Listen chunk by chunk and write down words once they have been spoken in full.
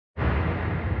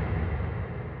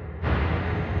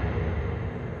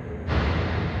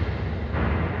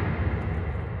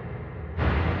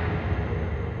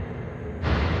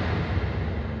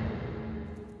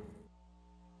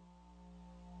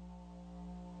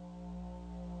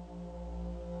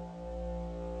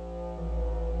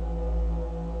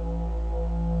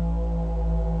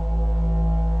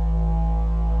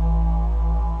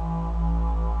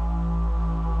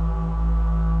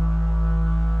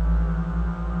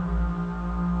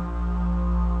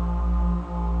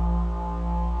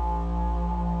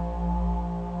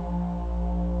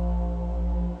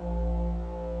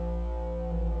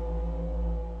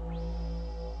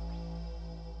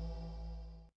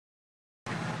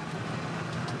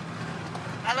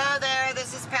Hello there,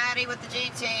 this is Patty with the G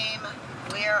Team.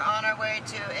 We are on our way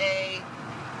to a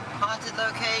haunted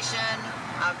location.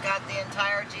 I've got the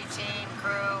entire G Team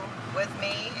crew with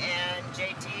me and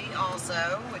JT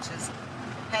also, which is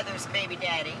Heather's baby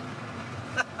daddy.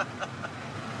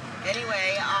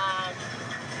 Anyway,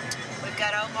 we've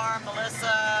got Omar,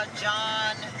 Melissa,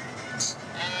 John,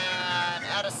 and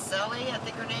Adiceli, I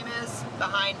think her name is,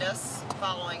 behind us,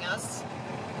 following us.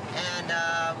 And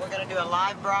we're going to do a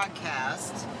live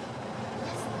broadcast.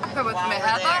 With me,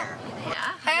 Heather?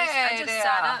 Yeah. Hey, I just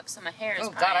sat up, so my hair is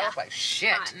God, I look like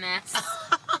shit. hot mess.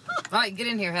 Alright, get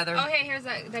in here, Heather. Oh, hey, here's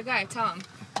that guy. Tell him.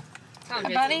 Tell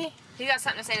him, Buddy. He got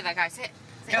something to say to that guy. Say it.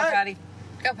 Go, Patty.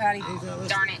 Go, Patty. Oh,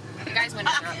 darn it. The guy's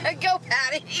window. Go,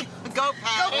 Patty. Go,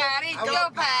 Patty. Go, Patty. Go,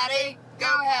 Patty.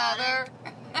 Go, Heather.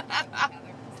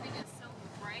 This thing is so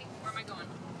bright. Where am I going?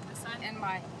 This side? In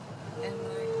my.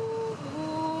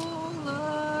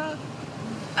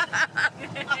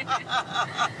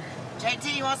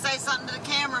 JT, you want to say something to the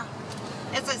camera?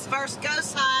 It's his first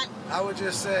ghost hunt. I would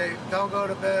just say, don't go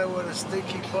to bed with a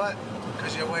stinky butt,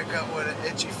 because you'll wake up with an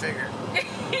itchy finger. You said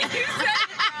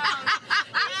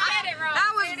it wrong.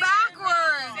 That was Say it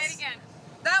backwards. Again. Say it again.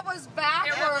 That was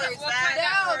backwards. We'll cut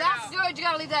that No, word that's out. good. You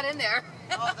gotta leave that in there.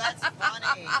 Oh, that's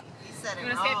funny. He said it You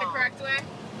want to wrong. say it the correct way?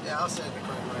 Yeah, I'll say it the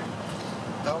correct way.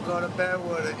 Don't go to bed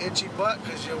with an itchy butt,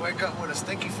 because you'll wake up with a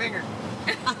stinky finger.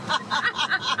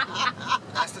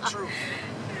 That's the truth.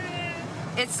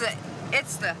 It's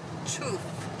the truth.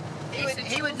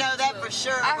 He would know that for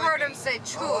sure. I wouldn't heard he? him say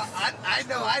truth. Oh, I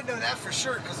know that for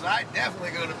sure, because I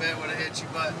definitely go to bed with an itchy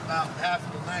butt about half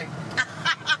of the night.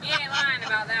 You ain't lying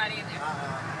about that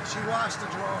either. She washed the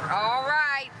drawer. All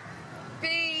right.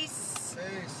 Peace.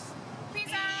 Peace. Peace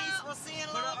Peace. out. We'll see you in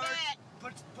a Put little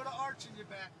bit. put an arch in your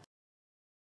back.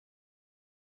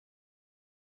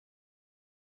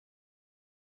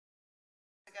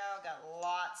 Got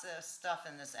lots of stuff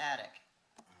in this attic.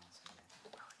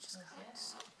 Is it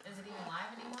even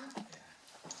live anymore?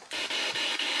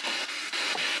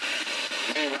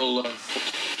 Whoa,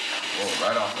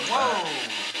 right off the Whoa! bat.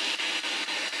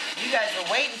 You guys were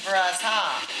waiting for us,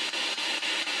 huh?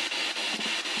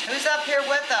 Who's up here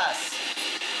with us?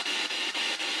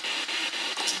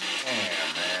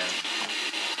 Damn, man.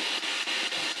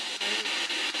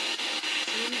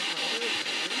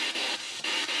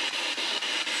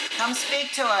 Come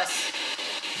speak to us.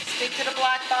 Speak to the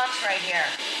black box right here.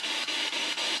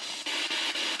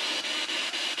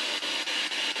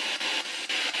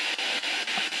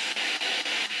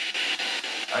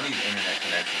 I need internet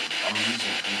connection. I'm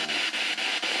losing people.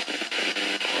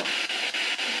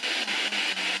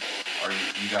 Are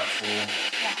you got full?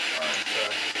 Yeah.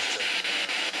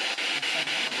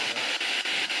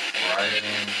 Alright. Right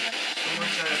in.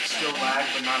 Someone said it's still lag,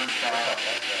 but not as bad.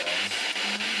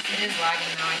 It is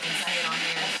lagging now. I can see it on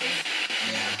here. See?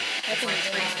 Yeah. It's like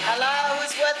freezing. Hello,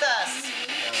 who's with us?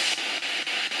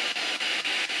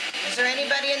 Is there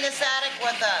anybody in this attic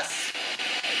with us?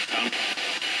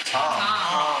 Tom.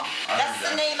 Tom. That's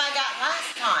the name I got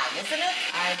last time, isn't it?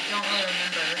 I don't really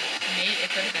remember. Maybe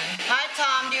it could have been. Hi,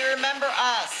 Tom. Do you remember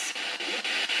us?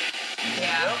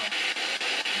 Yeah.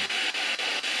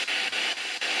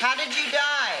 How did you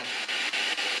die?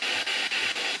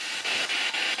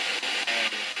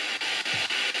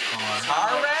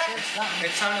 Car wreck?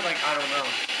 It sounded like, I don't know.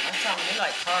 That sounded to me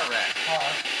like car wreck.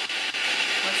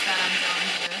 What's that I'm doing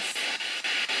to this?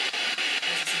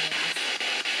 This is something else.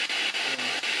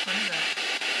 What is it?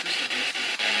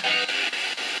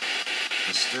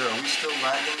 But still, are we still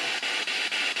lagging?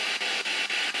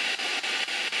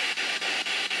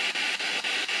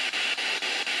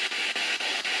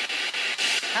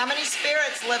 How many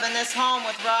spirits live in this home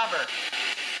with Robert?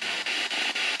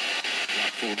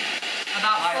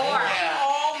 About 4.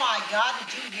 Oh my God, did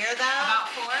you hear that?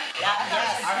 About 4?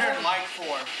 Yes. I heard like 4.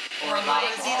 Or It like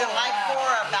was either like 4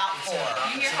 or about 4.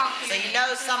 You hear how So you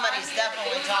know somebody's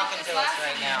definitely talking to us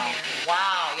right now.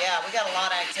 Wow, yeah, we got a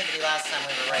lot of activity last time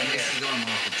we were right here. going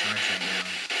off the charts right now.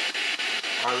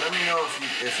 Alright, let me know if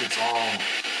it's all...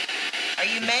 Are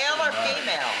you male or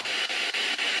female?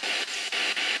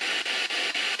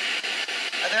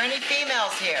 Are there any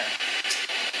females here?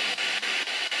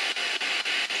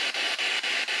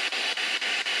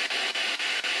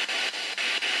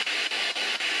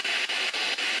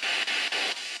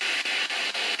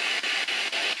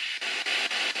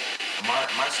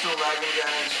 Am I still lagging,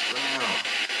 guys? Let me know.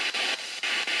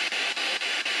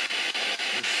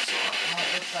 This sucks. Oh, it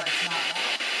looks like it's not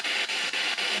that.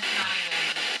 It's not even.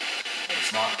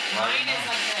 It's not Mine lagging? is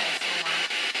like this.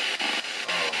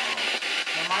 Oh,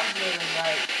 Well, mine's moving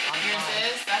right on Yours mine.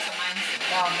 is? That's what mine's doing.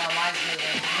 No, mine's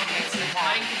moving. Okay, so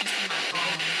mine could just be my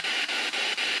phone.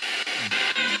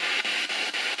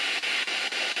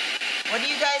 What are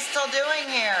you guys still doing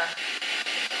here?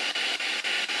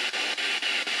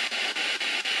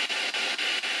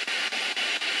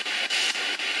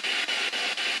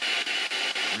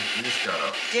 We just got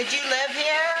up. Did you live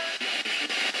here?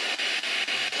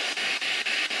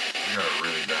 We got a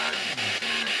really bad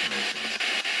internet connection.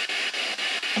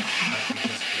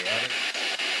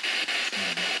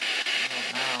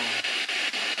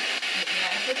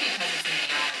 Yeah, it could be because it's in the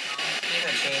attic, though.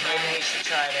 Maybe we should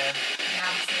try to.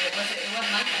 It wasn't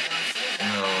like that downstairs.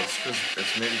 No,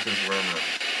 it's maybe because we're in the.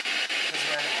 Because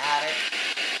we're in the attic.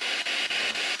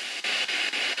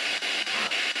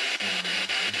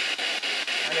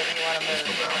 Whatever you want to move.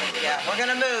 Yeah, we're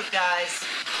going to move, guys.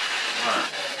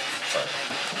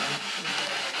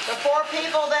 The 4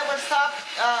 people that were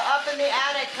up in the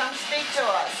attic, come speak to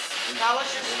us. Tell us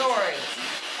your story.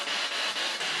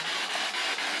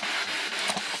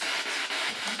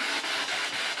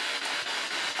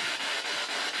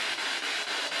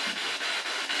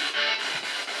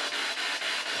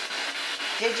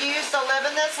 Did you used to live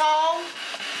in this home?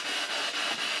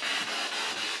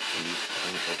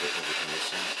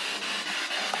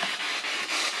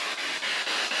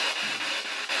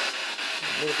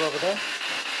 Move over there.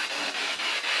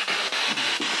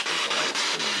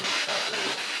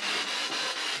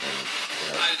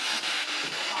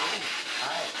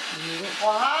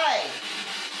 Well, hi.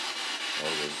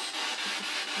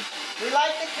 We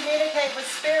like to communicate with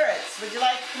spirits. Would you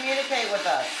like to communicate with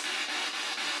us?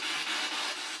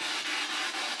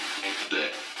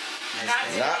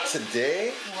 Not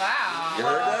today? Wow. You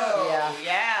heard that?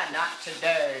 Yeah, not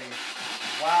today.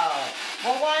 Wow.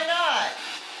 Well, why not?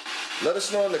 Let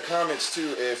us know in the comments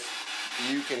too if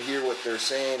you can hear what they're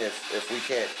saying, if we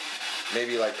can't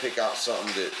maybe like pick out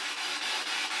something that,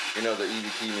 you know, the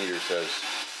EVP meter says,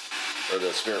 or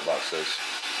the spirit box says.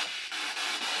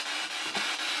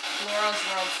 Laurel's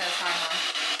World says hi, Mom.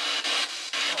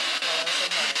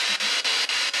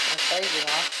 That's crazy,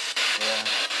 huh?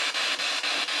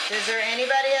 Yeah. Is there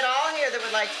anybody at all here that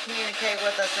would like to communicate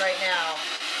with us right now?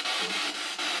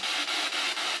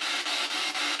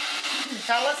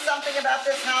 Tell us something about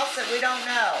this house that we don't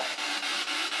know.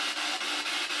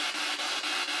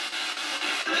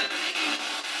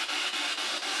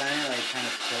 Sounding like kind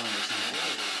of killing or something.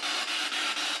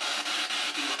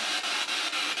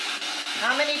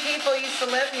 How many people used to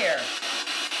live here?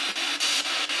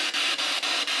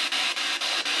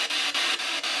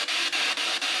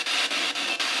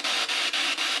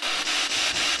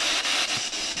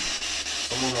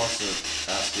 Someone wants to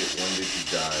ask it, when did you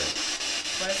die?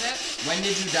 What is it? When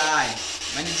did you die?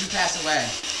 When did you pass away?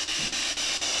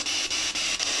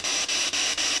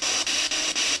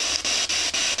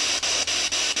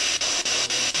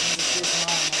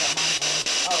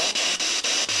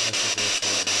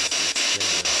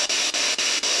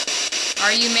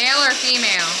 Are you male or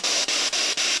female?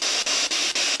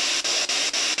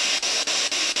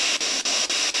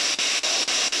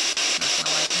 That's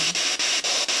not like me.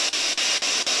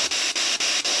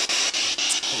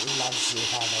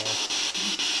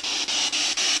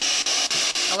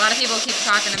 A lot of people keep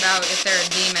talking about if they're a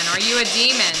demon. Are you a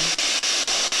demon?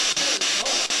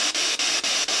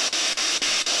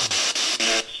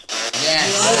 Yes.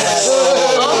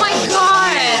 Oh my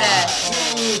god!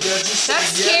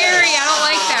 That's scary. I don't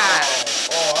like that.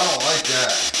 Oh, I don't like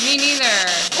that. Me neither.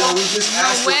 So we just No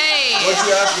asked way. What'd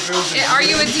you ask if it was a Are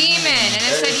you a demon? demon? And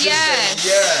it said yes.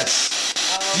 Yes.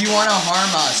 Do you want to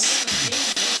harm us?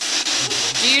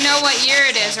 Do you know what year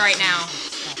it is right now?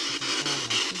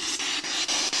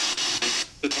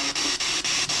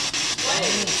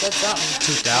 Said something.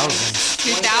 2000?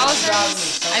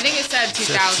 I think it said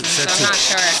 2000, so I'm not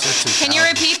sure. Can you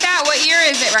repeat that? What year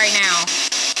is it right now?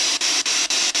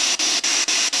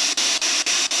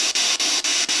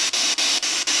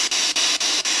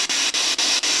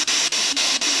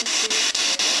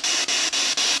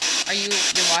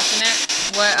 You're watching it?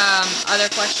 What other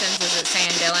questions is it saying,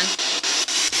 Dylan?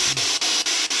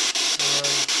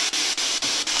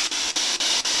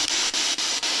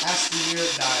 Ask the year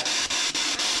it died.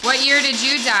 What year did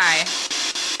you die?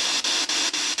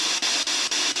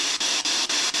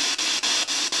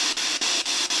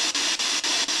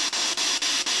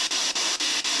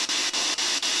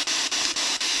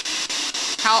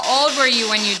 How old were you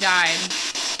when you died?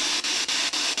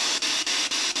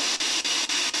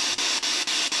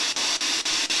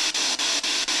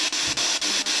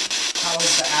 How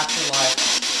is the afterlife?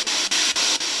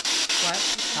 What?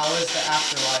 How is the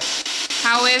afterlife?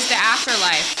 How is the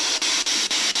afterlife?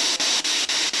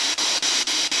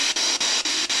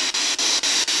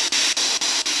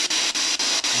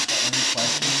 Any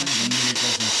questions? The meter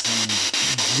goes insane.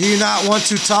 Do you not want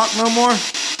to talk no more? Yeah.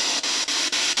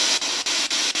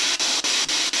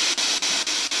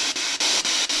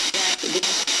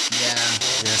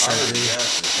 Yes, I do.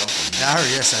 Yes or something. I heard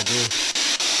yes, I do.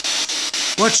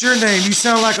 What's your name? You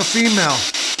sound like a female.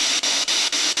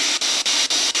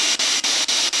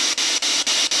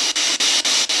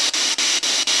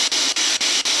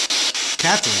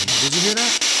 Catherine, did you hear that?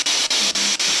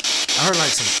 I heard like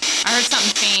some. I heard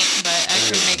something faint, but I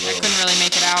couldn't really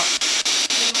make it out.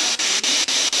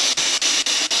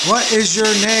 What is your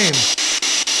name?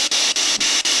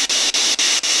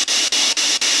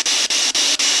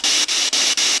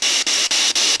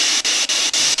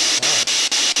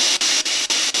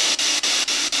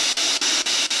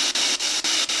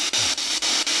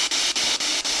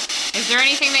 Is there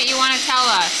anything that you want to tell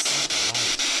us?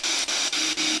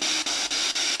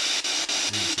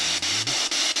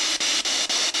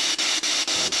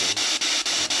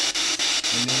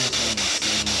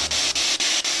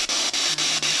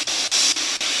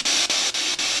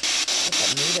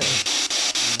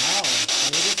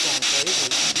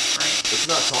 It's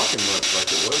not talking much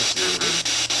like it was the other day.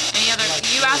 Any other?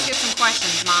 You ask it some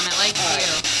questions, Mom. It likes you.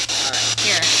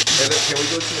 Here. Can we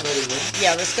go to another room?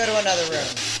 Yeah, let's go to another room.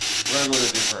 We're gonna go to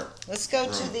a different Let's go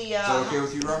room. to the, Is that okay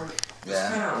with you, Robert? Yeah. This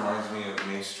kind of reminds me of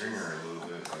May Stringer a little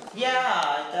bit.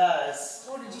 Yeah, it does.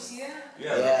 Oh, did you see that?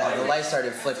 Yeah, the light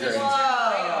started flickering.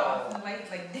 Whoa. The light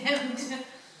like dimmed.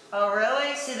 Oh,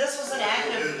 really? See, this was an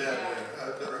active.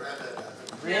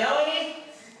 Really?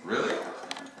 Really?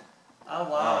 Oh,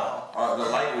 wow. The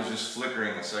light was just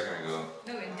flickering a second ago.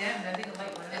 No, it dimmed. I think the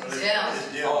light went out. It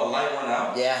dimmed. Oh, a light went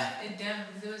out? Yeah. It dimmed.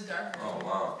 It was dark. Oh,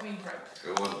 wow. I mean, bright.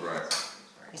 It was bright.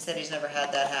 He said he's never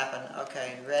had that happen.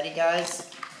 Okay, you ready,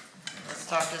 guys? Let's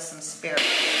talk to some spirits.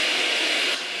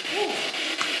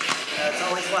 It's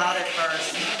always loud at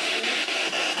first.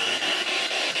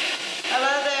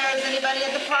 Hello there. Is anybody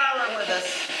in the parlor with us?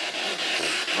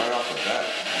 Right off the bat.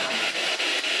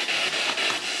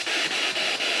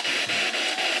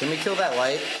 Can we kill that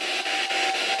light?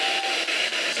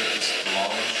 Is it just long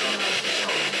and short or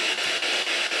short?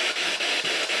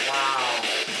 Wow.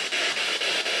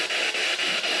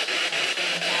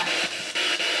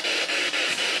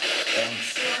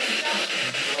 Thanks.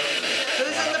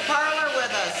 Who's in the parlor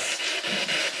with us?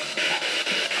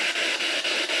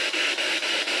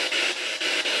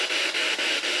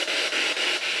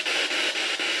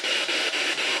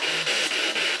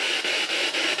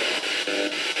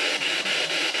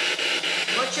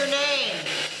 What's your name?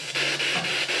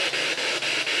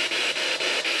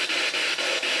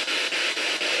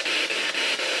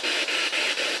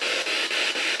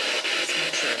 Let's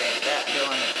make sure it ain't that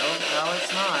doing it. Oh, no,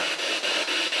 it's not.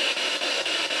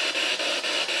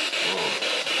 Whoa.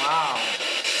 Wow.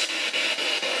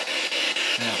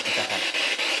 No, put that back.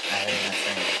 I heard that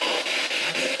thing.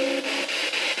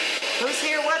 Who's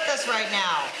here with us right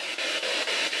now?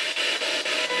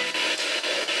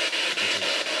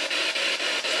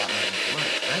 Stop moving.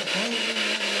 Right?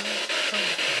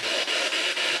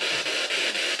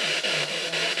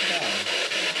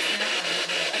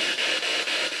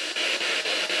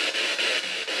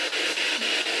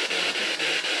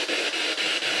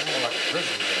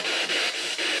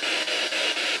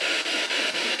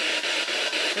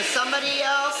 Does somebody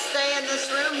else stay in this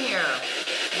room here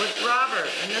with Robert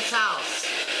in this house?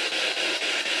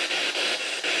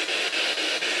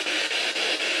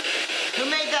 Who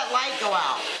made that light go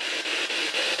out?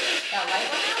 That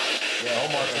light went out? Yeah,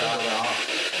 OMAR turned it off.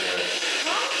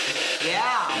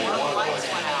 Yeah, one of the lights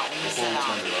went out when we Before set we out.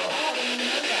 turned it off. Oh, I didn't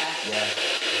know that. Yeah.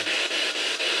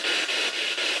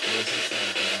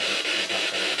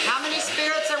 How many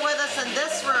spirits are with us in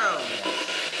this room?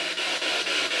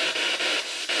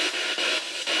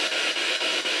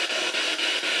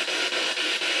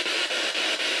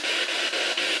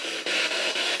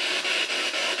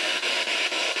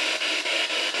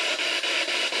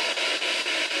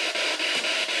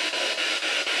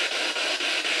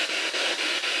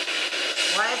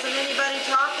 Why isn't anybody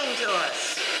talking to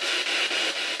us?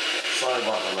 Sorry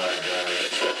about the lag, guys.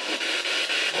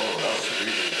 Oh, that was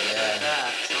creepy. Yeah.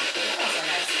 That, okay. That was like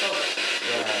I spoke.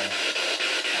 Yeah.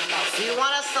 Do you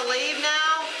want us to leave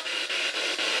now?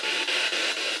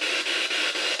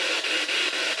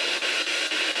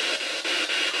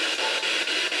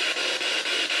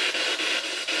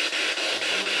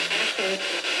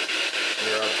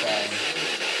 You're okay.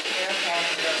 You're okay.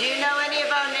 Do you know any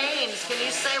of our names? Can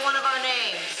you say one of our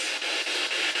names?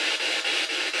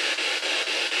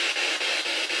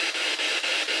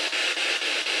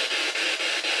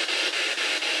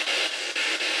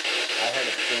 I heard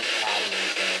a faint padding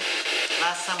thing.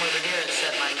 Last time we were here, it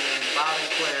said my name loud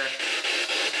and clear.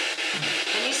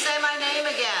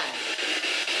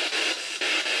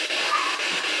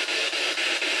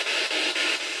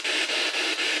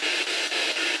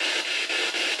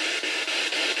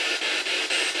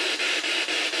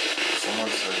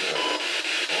 said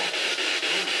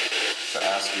to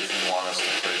ask if you want us to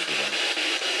pray for them.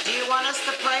 Do you want us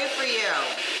to pray for you?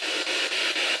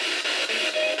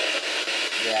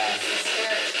 Yeah. The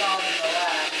spirit's called in the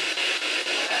lab.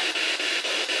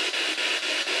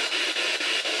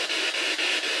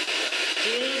 Do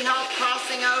you need help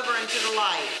crossing over into the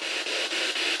light?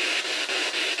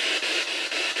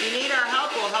 If you need our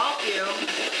help, we'll help you.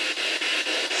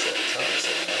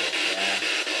 Yeah.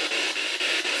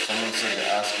 Someone said to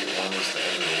ask you when is the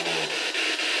end of the world.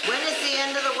 When is the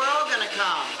end of the world gonna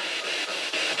come?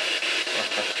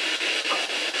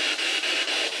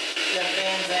 The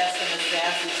fans asking us to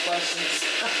ask these questions.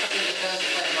 It goes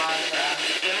play Minecraft.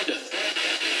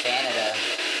 Canada.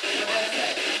 What is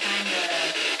it? Kind of.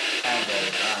 I don't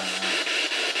know.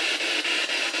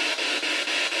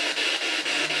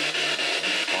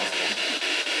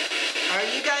 Are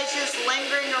you guys just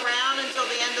lingering around until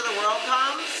the end of the world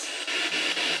comes?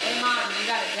 Hey Mom, you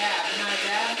got a dab. You not a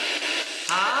dab?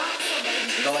 Huh?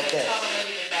 Go like this. Tell the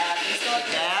lady to dab. Just go like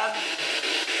this. Dab?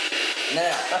 No.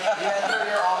 You gotta throw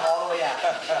your arm all the way out.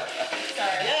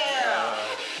 Sorry. Yeah!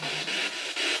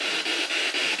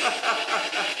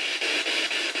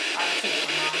 I'll teach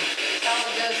my mom. Tell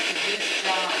the ghost to Goose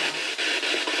John.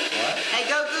 What? Hey,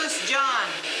 go Goose John.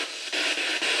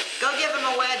 Go give him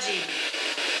a wedgie.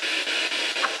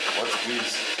 What's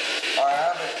goose? I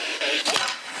have it.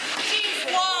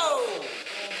 Whoa!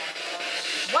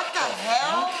 What the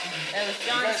hell? It was You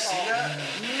John's guys see fault. that?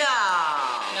 No.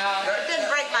 No. It didn't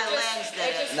break my lens, It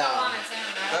did just it? No. fell on its own.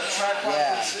 I That don't know. tripod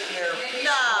Yeah. was sitting there.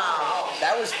 No.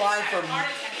 That was fine for.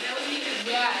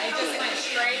 Yeah, it just went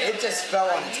straight. It just fell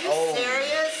on Are its you own.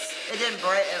 serious? It didn't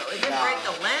break. It didn't No. break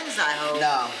the lens, I hope.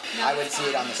 No, I would see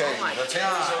it on the Okay, screen. the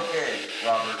tail is okay,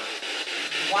 Robert.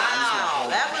 Wow,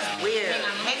 that was down. weird. Hang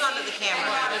on, Hang on to the Hang on,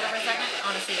 camera. over a second. I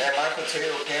want to see And it. my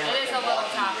potato camera It is can a little block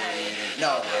you top when heavy. you need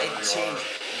No, wherever it you changed.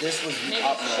 are. This was Maybe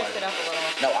up shift it more. up a little.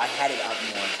 No, I had it up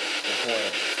more before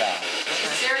it fell.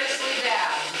 Seriously,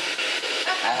 Dad.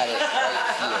 I had it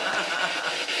right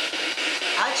here.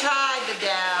 I tried the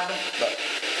dab. Look,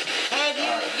 Hey, do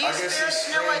I you guess this spirits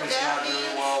know what stream is dab not doing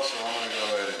means? well, so I'm gonna go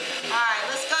ahead and. All right,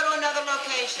 let's go to another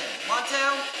location. Want to?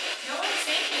 No one's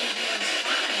saying anything was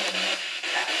fine.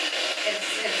 It's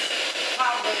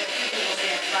probably a few people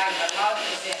say it's right, but a lot of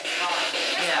people say it's wrong.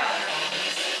 Yeah.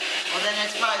 Well, then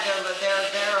it's probably their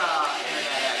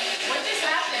internet access. What just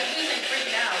happened? Everybody's like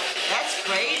freaking out. That's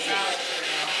crazy.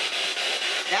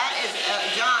 That is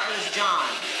John. It was John.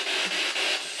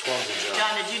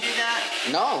 John, did you do that?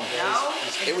 no. No.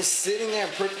 It was sitting there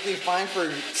perfectly fine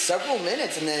for several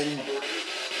minutes, and then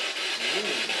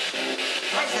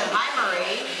I said hi,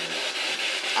 Marie.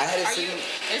 I had it Are you? sitting.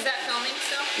 Is that filming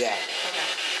still? Yeah. Okay.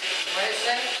 What is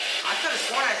it? I could have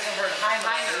sworn I said her hi,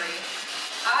 Hi, Marie. Marie.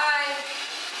 Hi.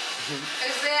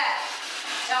 Who's that?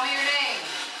 Tell me your name.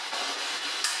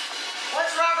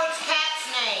 What's Robert's cat's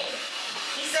name?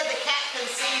 He said the cat can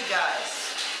see you guys.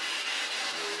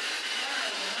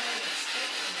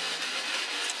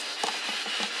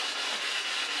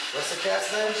 What's the cat's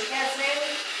name? What's your cat's name?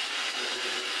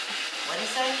 What did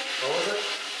he say? What was it?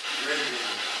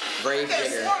 Grave Could've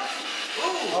digger. sworn-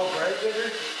 Ooh. Oh, Grave Digger?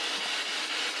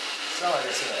 Sound like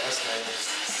it's an S name.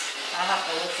 I'll have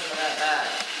to listen to that back.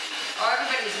 Oh,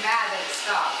 everybody's mad that it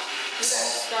stopped. You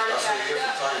guys started That's what back you get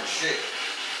up. for talking shit.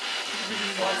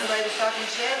 Once somebody was talking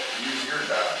shit? Use your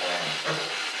dial plan.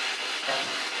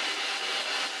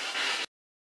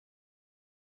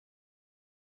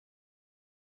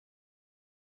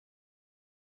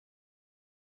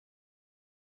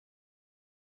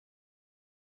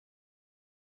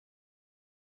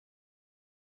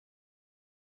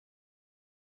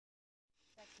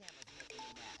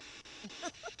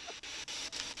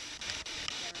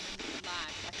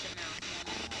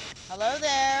 Hello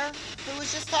there. Who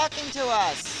was just talking to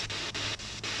us?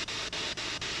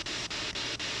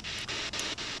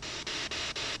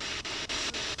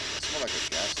 It smells like a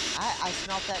gas leak. I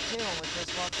smelled that too when we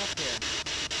first walked up here.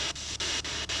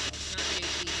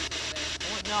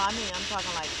 Well, no, I mean, I'm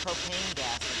talking like propane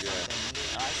gas or Yeah.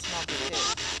 something. I smelled it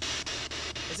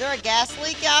too. Is there a gas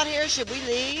leak out here? Should we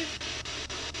leave?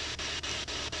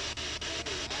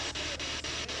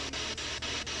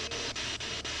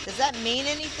 Does that mean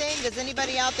anything? Does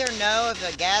anybody out there know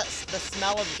if the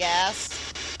smell of gas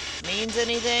means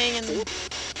anything? And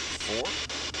 4?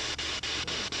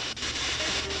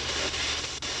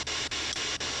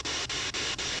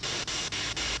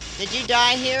 did you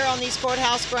die here on these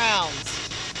courthouse grounds?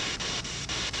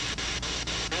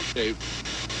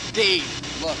 Dave,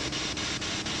 look.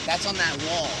 That's on that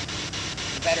wall.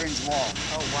 The veterans wall.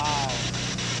 Oh wow.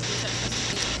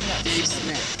 Dave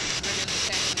Smith.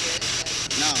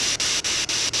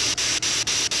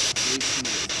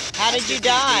 How did you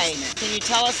die? Can you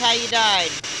tell us how you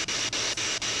died?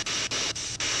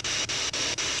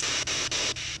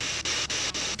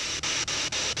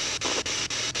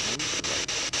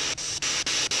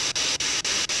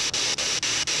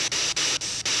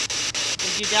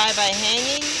 Did you die by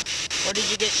hanging, or did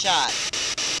you get shot?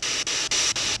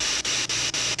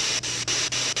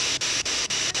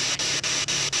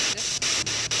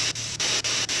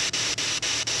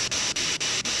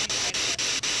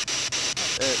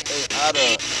 Hey,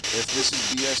 Ada, if this is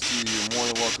BS to you, you're more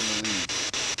than welcome to leave.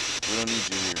 We don't need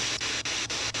you here.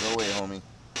 Go away, homie.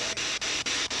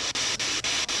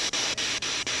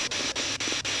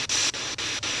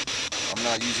 I'm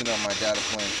not using up my data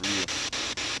plan for you.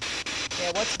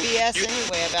 Yeah, what's BS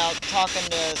anyway about talking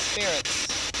to spirits?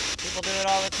 People do it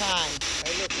all the time.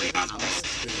 Did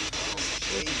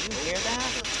you hear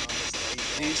that?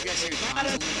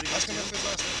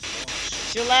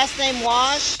 Is your last name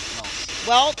Wash?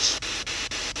 Welch?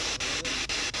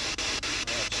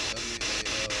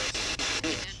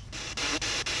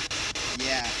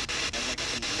 Yeah.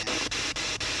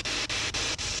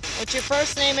 What's your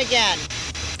first name again?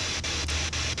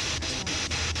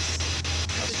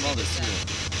 I smelled it too.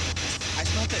 I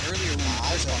smelled it earlier when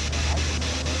I was on there.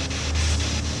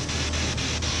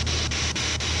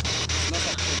 It smells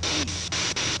like cocaine.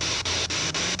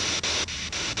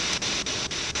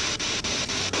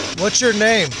 What's your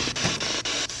name?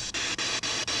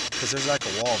 Because there's like a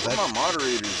wall. Where my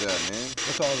moderators at, man?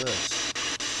 Look at all this.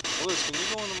 Willis, can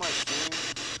you go into my stream?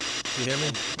 You hear me?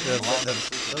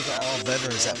 Those are all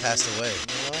veterans that passed away.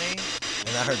 Really?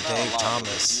 And I heard Dave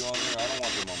Thomas. I don't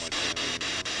want them on my channel.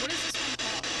 What is this one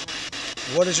called?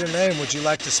 What is your name? Would you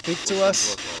like to speak to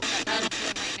us?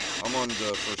 I'm on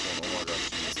the first one. OMAR GOSH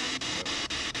TV.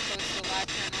 So it's the live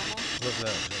paranormal? Look at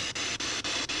that.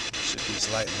 Shit keeps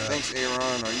lighting up. Thanks,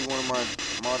 Aaron. Are you one of my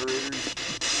moderators?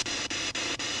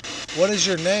 What is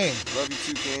your name? Love you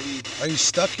too, Candy. Are you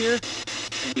stuck here? I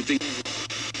think.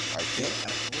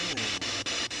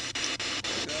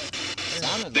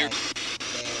 Sounded like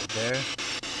There.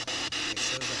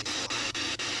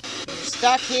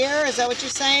 stuck here? Is that what you're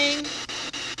saying?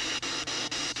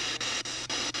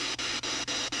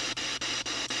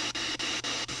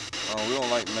 Oh, we don't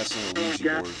like messing with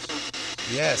Ouija boards.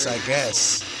 Yes, I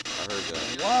guess. I heard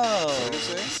that. Whoa. What did it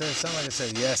say? It sounded like it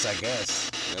said yes, I guess.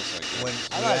 Yes, I guess. When I you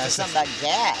thought it was asked something about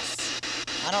gas.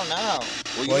 I don't know.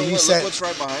 Well, you Well, know you what? said- Look what's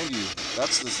right behind you.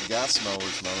 That's this gas smell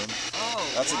we're smelling. Oh,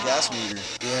 That's a gas meter.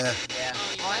 Yeah.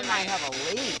 Oh, I might have a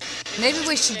leak. Maybe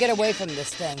we should get away from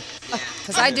this thing.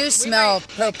 Because I do smell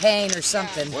propane or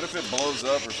something What if it blows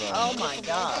up or something? Oh my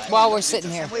God. while we're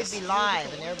sitting here. And we'd be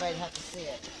live and everybody'd have to see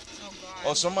it.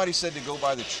 Oh, somebody said to go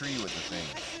by the tree with the thing.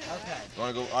 Okay. You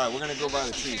wanna go? All right, we're gonna go by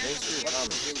the tree. Thanks for your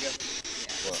comment.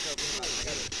 What?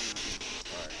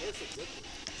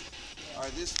 All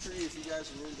right, this tree, if you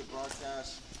guys are new to the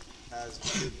broadcast, has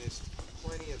witnessed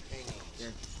plenty of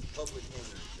hangings, public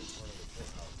hangings in front of the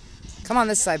courthouse. Come on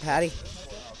this side, Patty.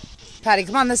 Patty,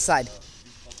 come on this side.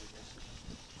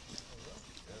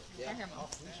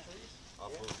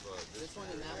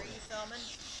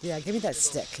 Yeah, give me that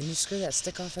stick. Can you screw that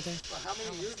stick off of there?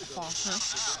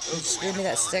 Can you screw me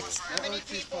that stick? How many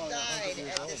people died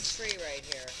at this tree right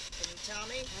here? Can you tell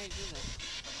me?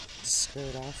 Just screw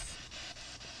it off.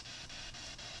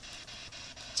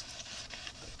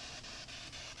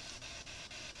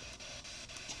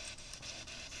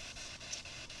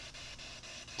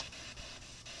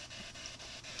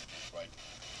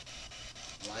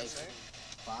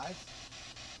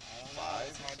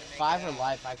 Five or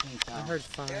life, I can tell. I heard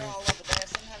 5. They're all over there.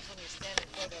 Sometimes when you're standing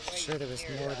further away, Sure, there was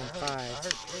more than 5. 5?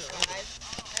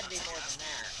 Had to be more than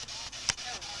that.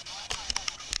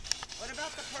 What about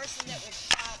the person that was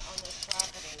shot on those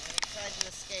properties and he tried to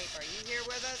escape? Are you here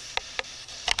with us?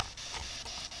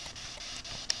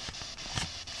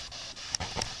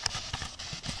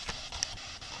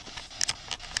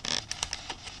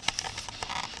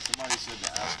 Somebody said to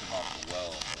ask about the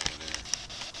well over there.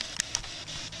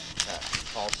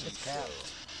 It's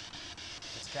capped.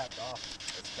 It's capped off.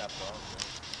 It's capped off.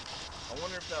 Yeah. I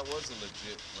wonder if that was a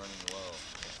legit running well.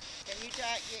 Can you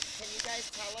guys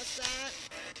tell us that?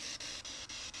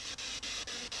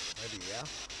 Maybe, yeah.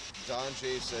 Don J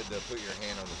said to put your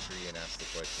hand on the tree and ask the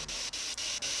question. I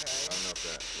Okay. don't know if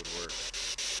that would work.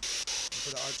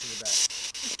 Put an arch in the back.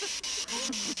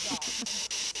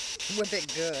 Whip it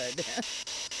good.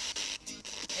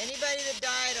 Anybody that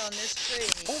died on this tree,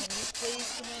 can you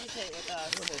please communicate with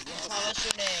us and tell us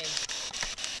your name?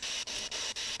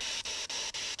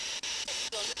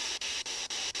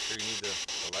 Here, you need the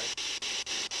light.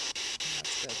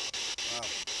 That's good. Wow.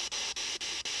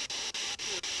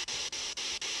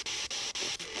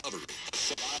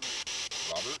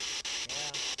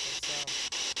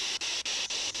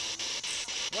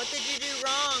 did you do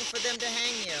wrong for them to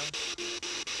hang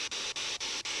you?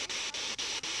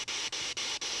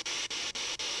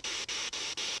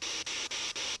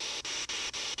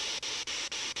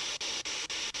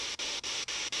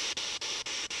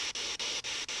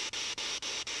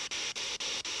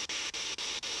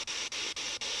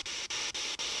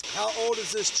 How old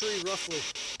is this tree roughly?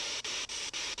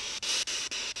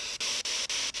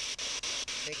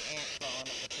 Big ant crawling up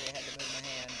the tree. I had to move my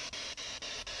hand.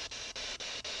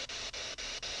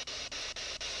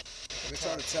 We're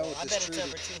trying to tell with I this bet tree. it's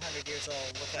over 200 years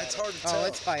old. Look at That's it. hard to tell. Oh,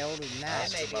 it's probably older than that.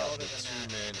 It may be older than Two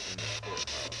that. men in the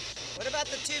courthouse. What about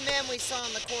the two men we saw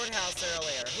in the courthouse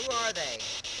earlier? Who are they?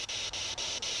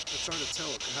 We're trying to tell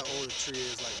how old a tree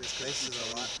is like this, because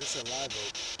this is a live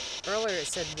oak. Earlier it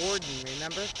said warden,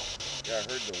 remember? Yeah, I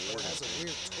heard the It warden. has a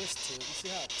weird twist to it. You see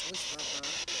how it twists up,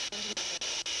 What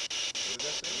did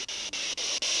that say?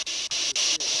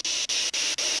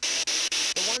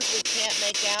 The ones we can't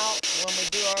make out when we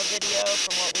do our video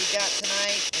from what we got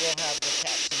tonight, we'll have the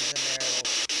captions in there. It'll,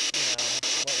 you know,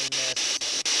 what we missed.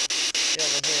 Be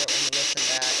able to hear it when you listen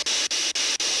back.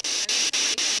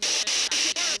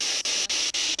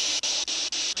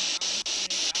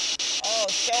 Oh,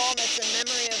 show them it's in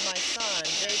memory of my son.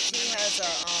 JT has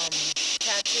a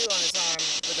tattoo on his arm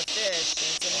with a fish, and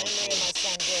it's in memory of my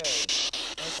son Gary.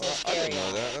 And it says I Gary didn't know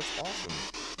on it. that. That's awesome.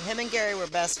 Him and Gary were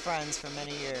best friends for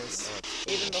many years,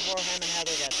 even before him and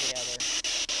Heather got together.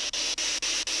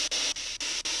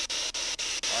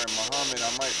 Alright, Muhammad,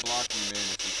 I might block you, man,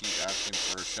 if you keep asking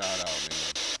for a shout out, man.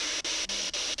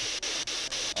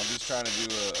 I'm just trying to do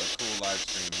a cool live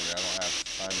stream here. I don't have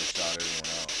time to shout everyone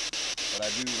out. But I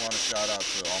do want to shout out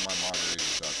to all my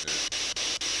moderators out there.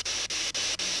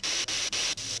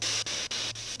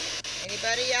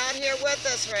 Anybody out here with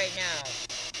us right now?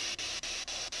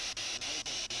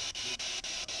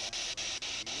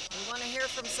 We want to hear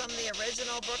from some of the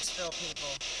original Brooksville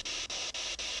people.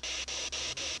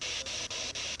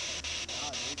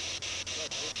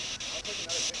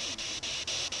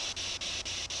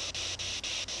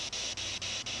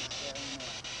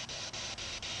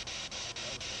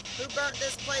 Who burnt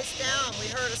this place down? We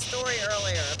heard a story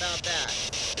earlier about that.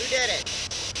 Who did it?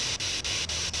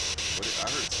 I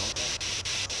heard something.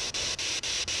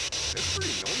 It's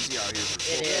pretty noisy out here for It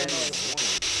so is. early in the morning.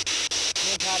 Me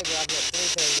and Patty were out here at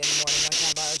 3:30 in the morning one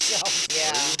time by ourselves.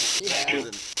 Yeah. Yeah. What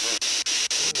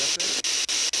did that say?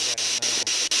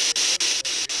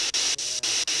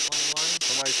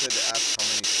 Somebody said to ask how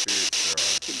many spirits there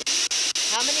are.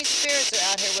 How many spirits are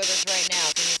out here with us right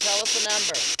now? Can you tell us the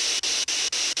number?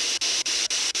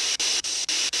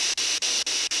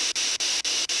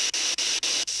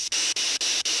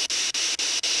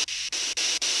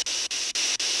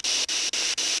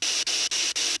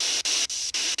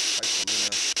 Hi, Selena.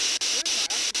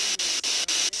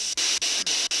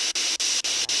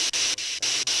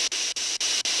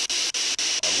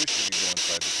 I wish we could go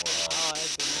inside the courthouse. Oh,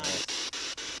 it'd be nice.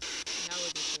 That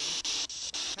would be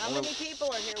cool. How many people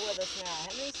are here with us now?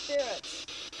 How many spirits?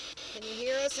 Can you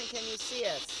hear us and can you see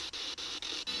us?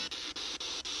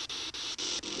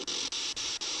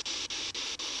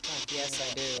 Yes,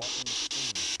 I do.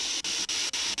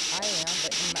 I am,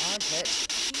 but in my armpit.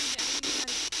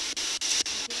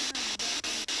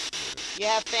 You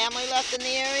have family left in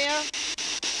the area?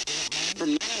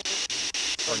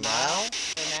 For now?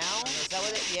 For now? Is that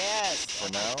what it? Yes. For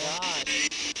Oh my now? gosh.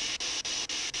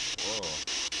 Whoa.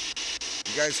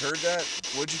 You guys heard that?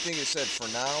 What'd you think it said? For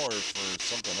now or for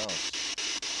something else?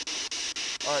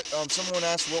 Alright, someone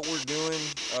asked what we're doing.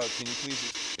 Can you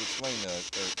please explain to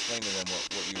them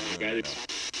what you're doing right now?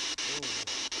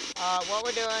 What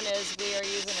we're doing is we are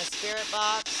using a spirit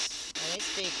box and a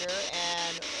speaker,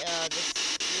 and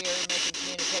we are making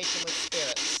communication with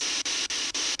spirits.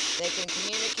 They can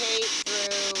communicate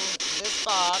through this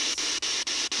box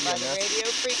by the radio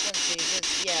frequencies.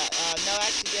 It's no,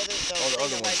 actually the others don't. Oh, the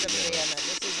other right ones, up to the yeah. end.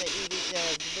 This is the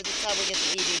this is how we get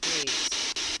the EVPs.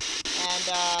 And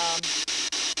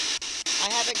I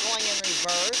have it going in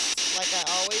reverse, like I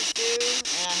always do,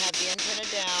 and I have the antenna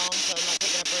down, so I'm not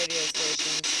picking up radio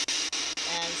stations.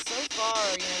 And so far,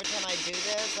 every time I do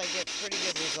this, I get pretty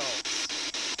good results.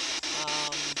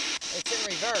 It's in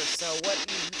reverse, so what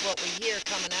we hear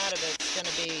coming out of it's going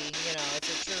to be,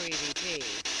 it's a true EVP.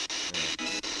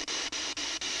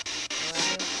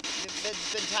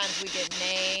 There's been times we get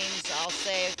names. I'll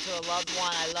say to a loved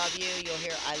one, I love you. You'll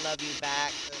hear, I love you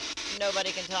back.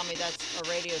 Nobody can tell me that's a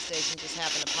radio station just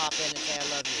happened to pop in and say, I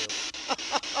love you.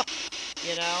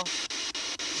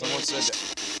 Someone said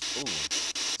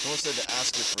to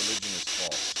ask if religion is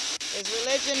false. Is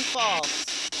religion false?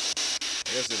 I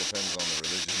guess it depends on the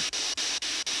religion.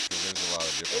 Because there's a lot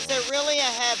of different Is there really a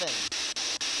heaven?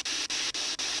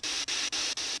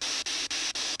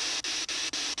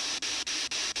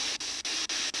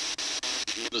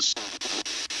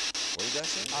 What did that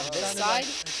say? On It this sounded side?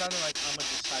 It sounded like I'm a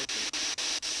disciple.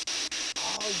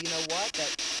 Oh, you know what?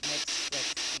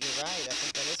 You're right. I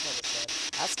think that is what it said.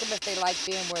 Ask them if they like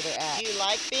being where they're at. Do you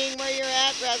like being where you're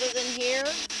at rather than here?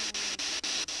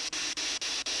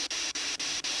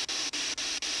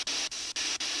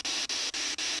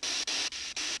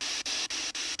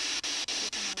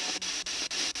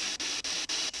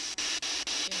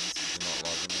 You're not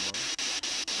logging anymore?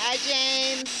 Hi,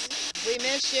 James. We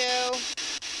miss you.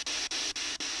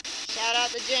 Shout out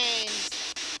to James.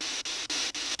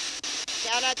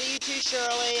 Shout out to you too,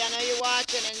 Shirley. I know you're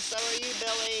watching, and so are you,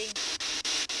 Billy.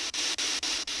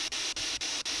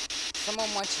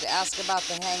 Someone wants you to ask about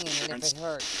the hanging and if it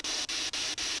hurt.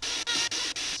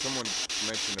 Someone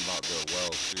mentioned about the well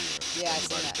too. Yeah, I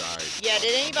seen Anybody that. died. Yeah,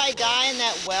 did anybody die in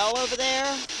that well over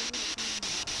there?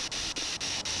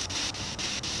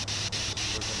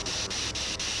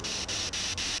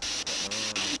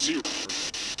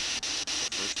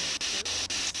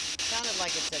 Sounded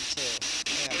like it said two.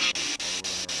 Yeah.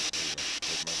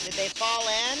 Did they fall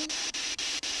in?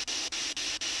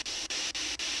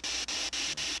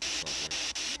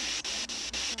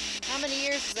 How many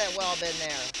years has that well been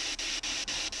there?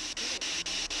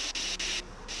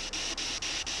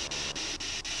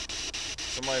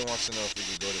 Somebody wants to know if we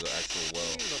can go to the actual well.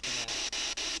 What are you looking at?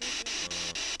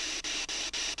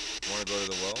 Want to go to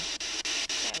the well?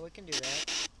 Yeah, we can do that.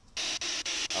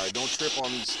 Alright, don't trip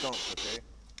on these stumps, okay?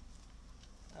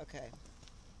 Okay.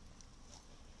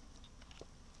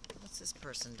 What's this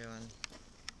person doing?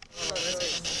 It's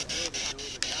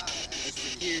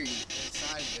security.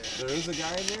 Inside there. There is a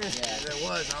guy in there? Yeah. There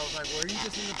was. I was like, were you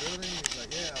just in the building? He's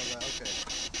like, yeah. I was like, okay.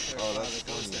 Oh, that's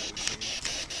Those funny. that we seen.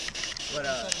 But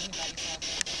yeah,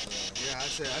 I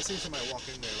seen somebody walk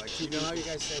in there. Like, you know how you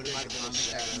guys said there might have been a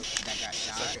shadow. That got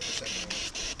shot. Second one.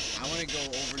 I want to go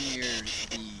over near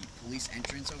the police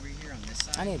entrance over here on this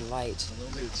side. I need light. A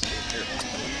little bit.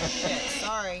 Shit,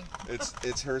 sorry.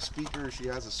 It's her speaker. She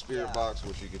has a spirit Yeah. box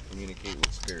where she can communicate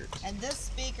with spirits. And this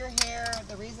speaker here,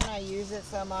 the reason I use it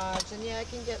so much, and yeah, it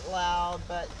can get loud,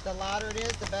 but the louder it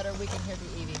is, the better we can hear the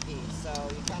EVP. So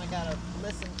you kind of got to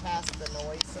listen past the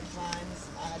noise sometimes.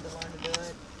 I had to learn to do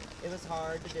it. It was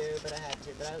hard to do, but I had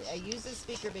to. But I use this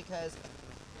speaker because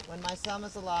when my son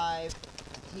was alive,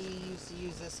 he used to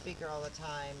use this speaker all the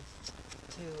time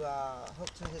to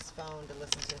hook to his phone to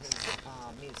listen to his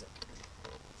music.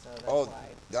 So that's why.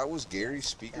 That was Gary's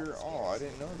speaker? That was Oh, I Gary's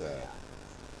didn't know speaker, that. yeah.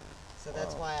 So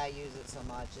that's why I use it so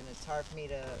much, and it's hard for me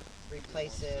to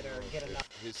replace it or get enough.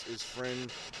 His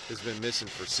friend has been missing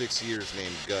for 6 years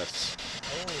named Gus.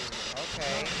 Oh,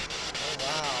 okay. Oh,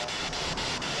 wow.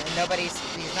 And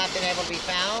he's not been able to be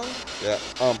found? Yeah.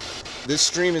 This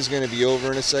stream is going to be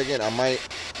over in a second. I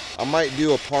might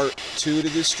do a part 2 to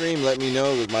this stream. Let me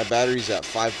know that my battery's at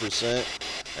 5%.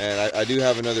 And I do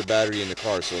have another battery in the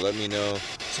car, so let me know.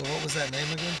 So what was that name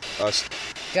again?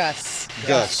 Gus.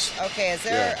 Gus. Okay, is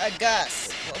there a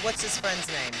Gus? What's his friend's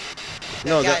name?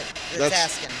 No, guy that's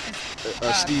asking.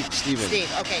 Steven.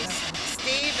 Steve. Okay,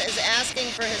 Steve is asking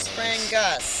for his friend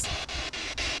Gus.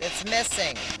 It's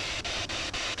missing.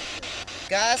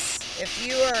 Gus, if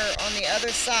you are on the other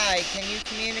side, can you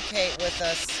communicate with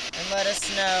us and let us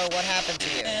know what happened to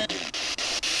you?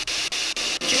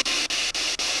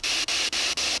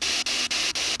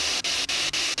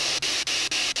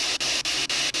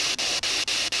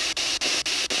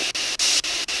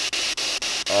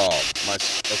 Oh,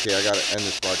 okay, I gotta end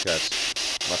this broadcast.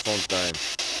 My phone's dying.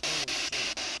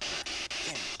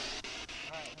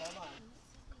 Alright, hold on.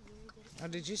 Oh,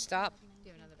 did you stop? Do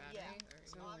you have another battery?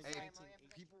 Yeah.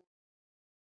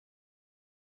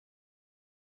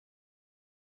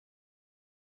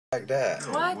 Like that.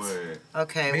 What?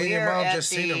 Okay, Me and we your are mom at just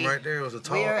seen him right there. It was a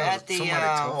tall. We are it was at the somebody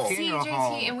tall. funeral CJT,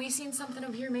 home. and we seen something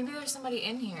over here. Maybe there's somebody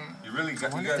in here. You really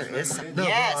got There is some- No,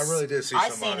 yes, bro, I really did see I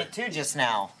somebody. seen it too just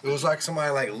now. It was like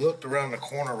somebody like looked around the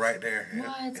corner right there.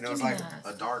 What? And it was Give me like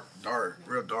that. a dark,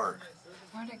 real dark.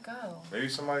 Where'd it go? Maybe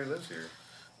somebody lives here.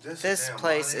 This damn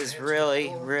place money is and really,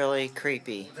 shit. really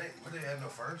creepy. Would they have no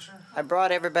furniture? I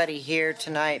brought everybody here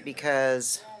tonight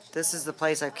because this is the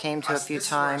place I've came to a few This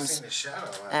is where I times seen the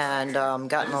shadow at. and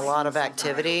gotten a lot of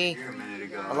activity.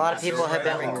 A lot of people have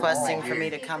been requesting for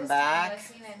me to come I back,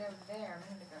 seen it over there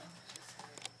a minute ago.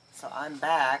 so I'm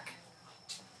back.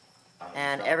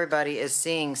 And everybody is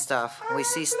seeing stuff. We've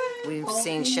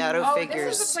seen shadow Oh,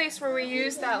 figures. this is the place where we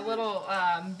used that little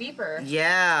beeper,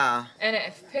 Yeah. and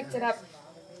it picked it up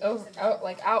out,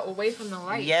 like out away from the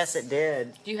light. Yes, it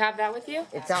did. Do you have that with you?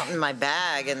 It's out in my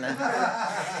bag and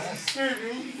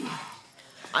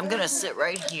I'm gonna sit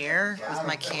right here with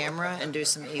my camera and do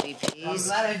some EVPs. I'm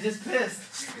glad I just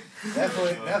pissed.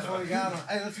 Definitely got him.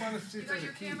 Hey, let's find see if there's a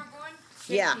key.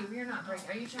 Yeah. You're not breaking.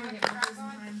 Are you trying to get more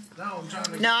time? No, I'm trying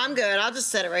to. No, I'm good. I'll just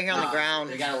set it right here on the ground.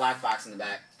 They got a lockbox in the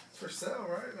back. For sale,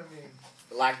 right? I mean.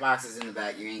 The lockbox is in the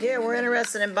back. You ain't Yeah, we're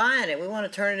interested in buying it. We want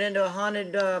to turn it into a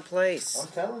haunted place. I'm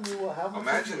telling you what. How much?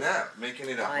 Imagine that, making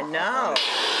it a I know.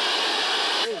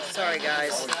 Ooh, sorry,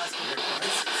 guys.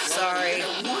 Sorry.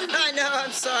 I know,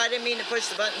 I'm sorry. I didn't mean to push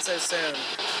the button so soon.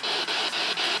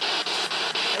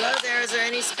 Hello there. Is there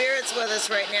any spirits with us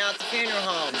right now at the funeral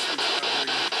home?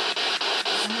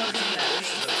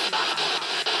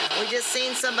 We just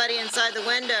seen somebody inside the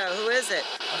window. Who is it?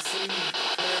 I seen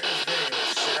clear as day, a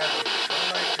shadow,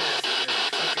 come like this, and then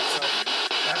took it so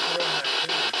back around that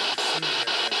thing,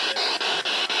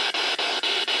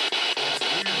 I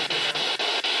seen it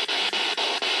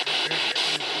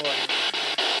like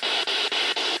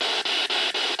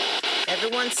that.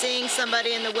 Everyone's seeing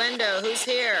somebody in the window. Who's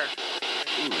here?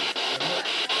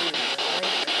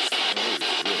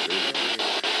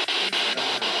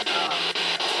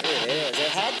 It is.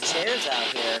 It had chairs out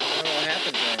here. I don't know what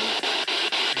happened to them.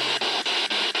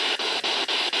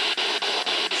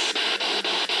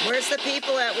 Where's the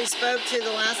people that we spoke to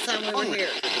the last time we were here?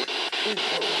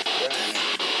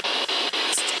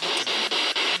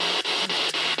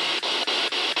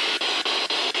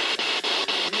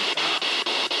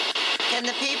 Can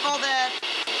the people that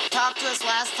talked to us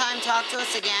last time talk to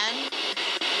us again?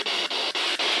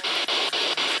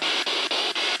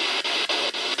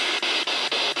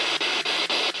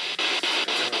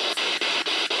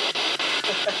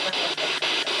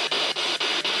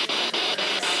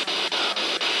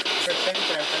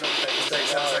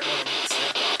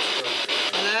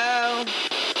 Hello?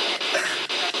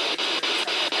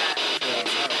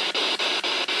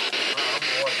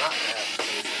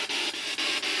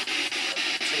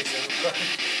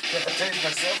 I changed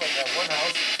myself at that one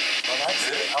house on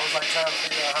accident. I was like trying to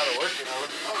figure out how to work it. I was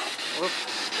Whoop.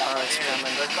 Oh, it's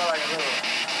coming. They thought I knew.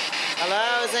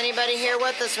 Hello? Is anybody here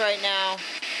with us right now?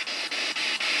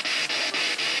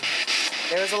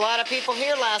 There was a lot of people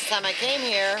here last time I came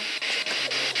here.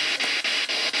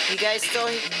 You guys still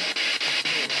here?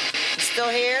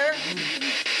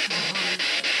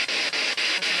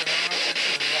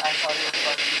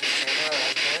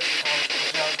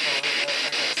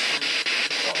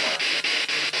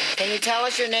 Can you tell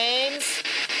us your names?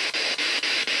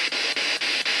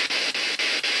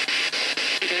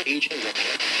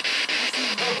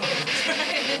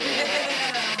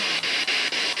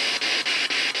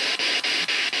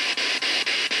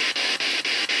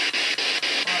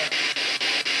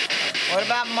 What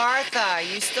about Martha? Are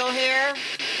you still here?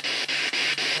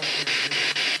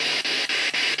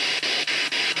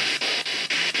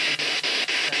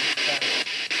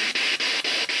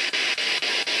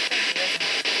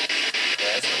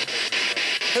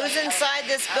 Who's inside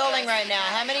this building right now?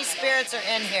 How many spirits are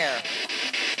in here?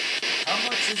 How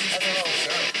much is this thing for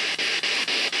sale?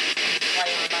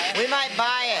 We might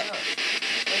buy it.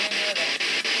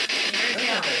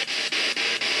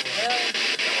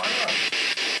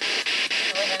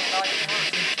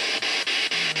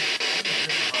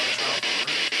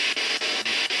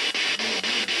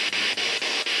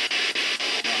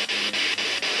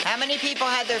 How many people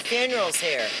had their funerals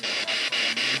here?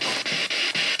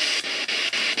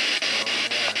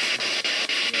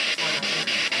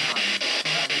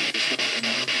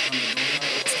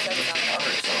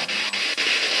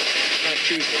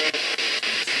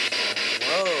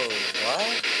 Whoa,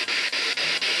 what?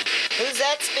 Who's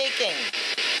that speaking?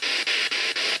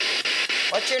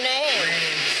 What's your name?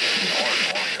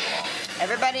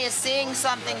 Everybody is seeing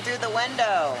something through the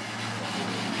window.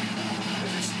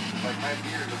 Like my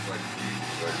beard looks like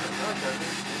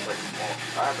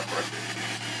I have to brush it.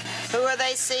 Who are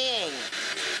they seeing?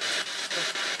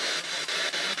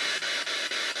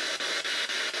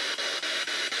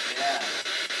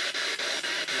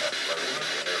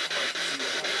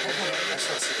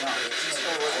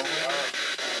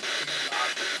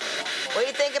 What do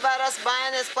you think about us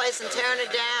buying this place and tearing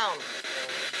it down?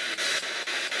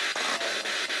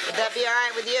 Would that be all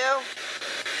right with you?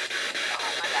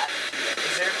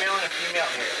 Is there a male and a female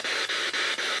here?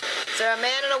 Is there a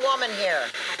man and a woman here?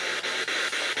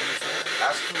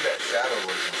 Ask who that shadow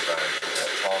was inside,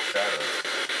 that tall shadow.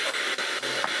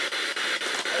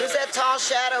 Who's that tall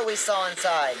shadow we saw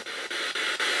inside?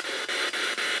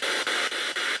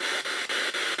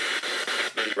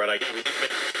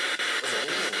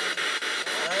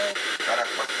 I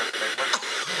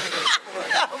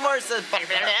Omar says,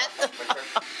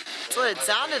 that's what it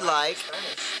sounded like.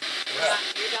 Yeah. I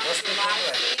was going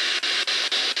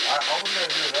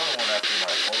to do another one after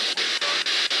my phone switched on.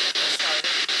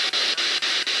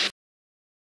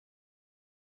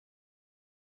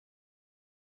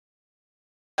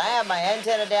 I have my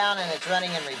antenna down and it's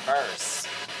running in reverse.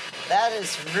 That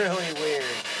is really weird.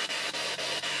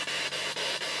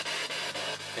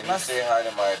 Can you say hi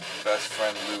to my best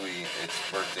friend Louie? It's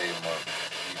birthday month.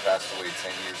 He passed away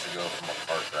 10 years ago from a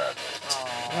car crash.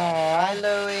 Hi,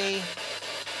 Louie.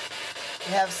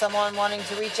 You have someone wanting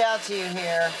to reach out to you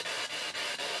here.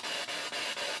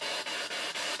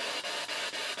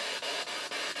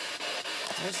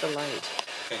 There's the light.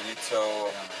 Can you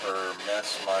tell her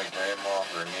mess my grandma?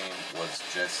 Her name was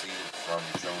Jessie from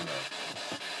Jonah.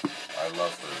 I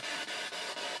love her.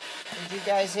 Did you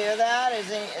guys hear that? Is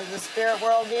the spirit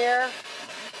world here?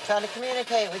 Trying to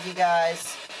communicate with you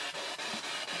guys.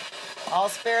 All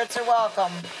spirits are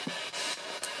welcome.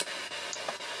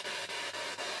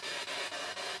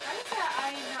 How does that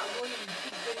I am not William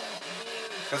keep getting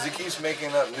views? Because he keeps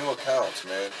making up new accounts,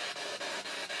 man.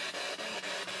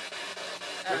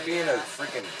 You're being a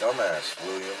freaking dumbass,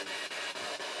 William.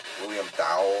 William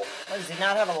Dowell. What, does he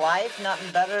not have a life?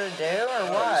 Nothing better to do, or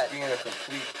No, what? he's being a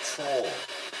complete troll.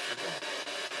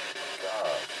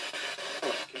 God.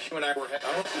 You and I were.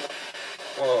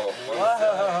 Whoa.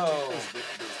 Whoa.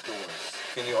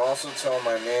 Can you also tell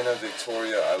my Nana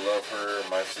Victoria I love her,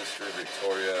 my sister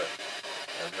Victoria,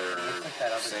 and her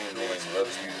same name, love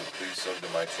you, please sub to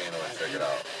my channel and check it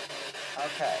out.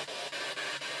 Okay.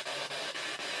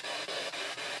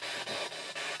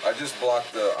 I just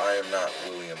blocked the I am not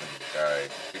William guy.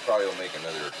 He probably will make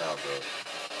another account though.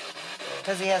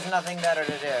 Because he has nothing better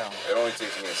to do. It only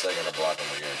takes me a second to block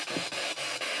him again.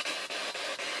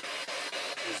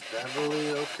 Is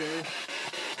Beverly okay?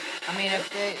 I mean, if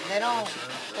they're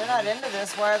not into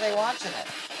this, why are they watching it?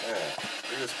 Yeah,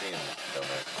 they're just being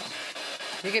dumbasses.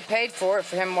 You get paid for it,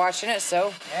 for him watching it,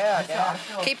 so Yeah,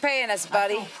 keep paying us,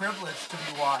 buddy. I feel privileged to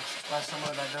be watched by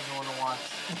someone that doesn't want to watch.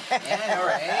 Yeah,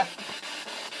 right.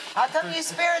 How come you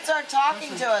spirits aren't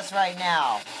talking to us right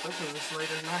now? Especially this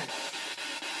late at night.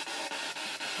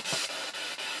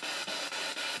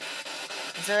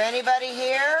 Is there anybody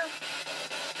here?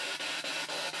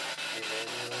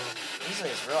 Usually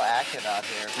it's real active out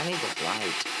here. I need the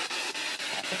light.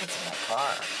 I think it's in my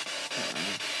car.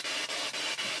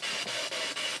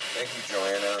 Thank you,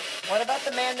 Joanna. What about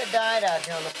the man that died out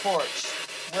here on the porch?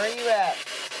 Where are you at?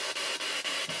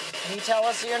 Can you tell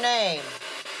us your name?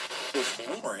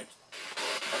 Warren.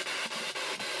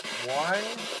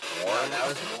 Warren? Warren? That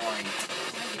was boring.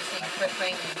 Quit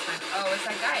playing this time. Oh, it's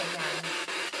that guy again.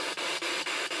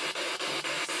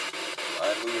 I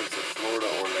moved to Florida,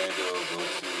 Orlando, go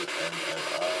to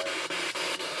MMI.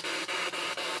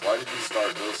 Why did you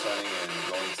start ghost hunting and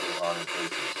going to haunted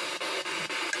places?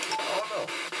 I don't know.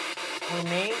 Who,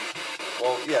 me?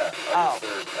 Well, yeah, I guess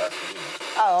they're asking you.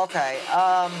 Oh, okay.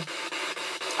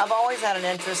 I've always had an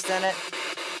interest in it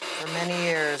for many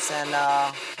years, and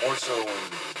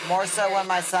more so when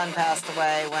my son passed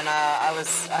away. When I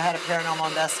had a paranormal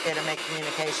investigator make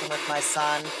communication with my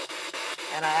son,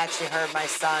 and I actually heard my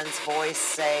son's voice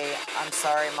say, "I'm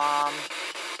sorry, Mom.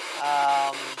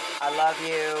 I love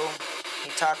you."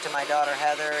 He talked to my daughter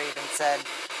Heather, even said,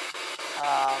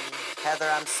 "Heather,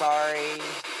 I'm sorry.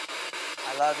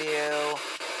 I love you."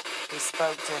 He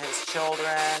spoke to his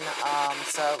children,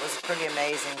 so it was pretty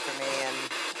amazing for me and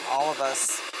all of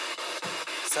us.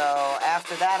 So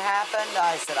after that happened,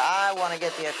 I said, I want to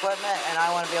get the equipment and I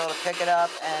want to be able to pick it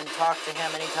up and talk to him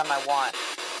anytime I want.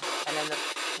 And then,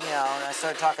 and I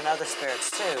started talking to other spirits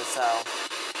too, so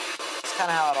it's kind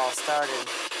of how it all started.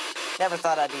 Never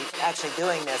thought I'd be actually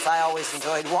doing this. I always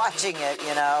enjoyed watching it,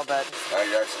 but... Now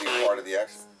you're actually part of the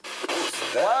action.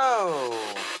 Whoa!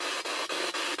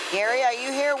 Gary, are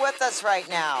you here with us right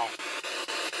now?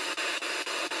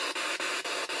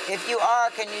 If you are,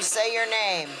 can you say your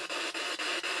name?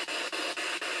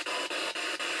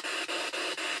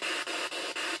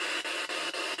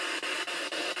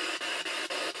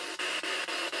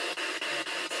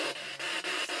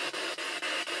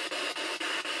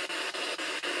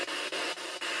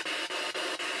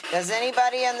 Does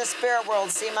anybody in the spirit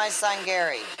world see my son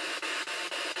Gary?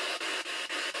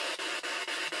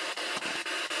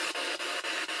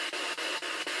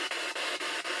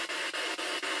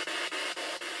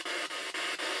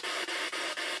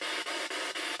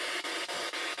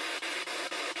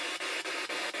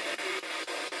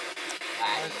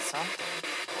 Something.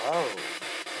 Whoa.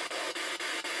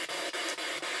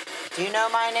 Do you know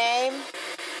my name?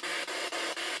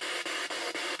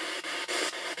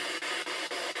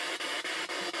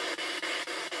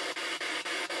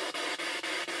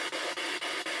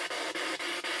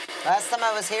 Last time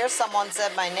I was here, someone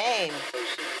said my name.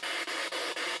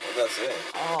 What did I say?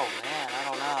 Oh man, I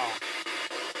don't know.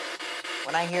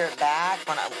 When I hear it back,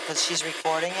 because she's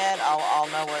recording it, I'll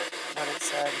know what it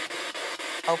said.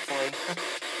 Hopefully.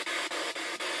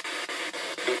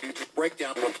 If you just break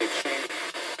down what they've changed.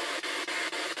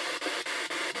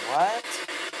 What?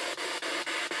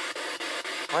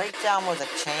 Breakdown with a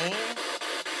chain?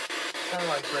 Kind of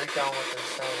like break down what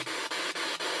they're saying.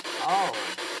 Oh.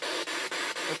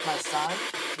 With my son?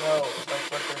 No, like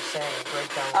what they're saying. Break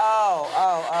down.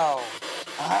 Oh.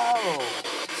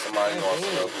 Somebody wants to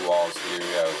know who all's here. We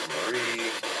have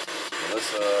Marie,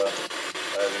 Melissa,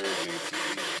 Heather, JT.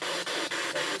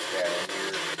 Got this guy in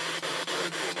here.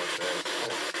 Really cool mustache.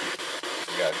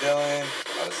 We got Dylan,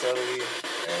 Araceli,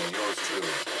 and yours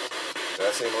truly. Did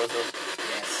I say Melissa?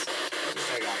 Yes. Just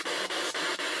like off.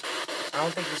 I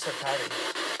don't think you said Patty.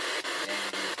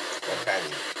 Oh,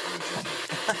 Patty.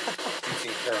 GT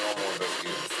Paranormal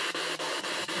Investigators.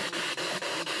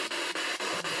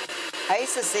 I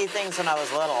used to see things when I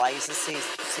was little. I used to see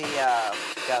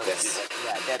ghosts.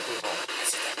 Yeah, dead people.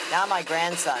 Now my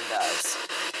grandson does.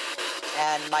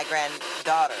 And my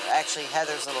granddaughter, actually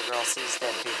Heather's little girl, sees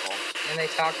dead people. And they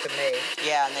talk to me.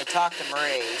 Yeah, and they talk to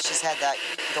Marie. She's had that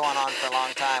going on for a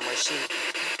long time where she...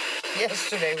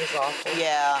 Yesterday was awful.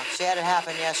 Yeah, she had it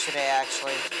happen yesterday,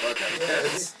 actually.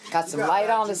 Yes. Got some light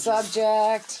on the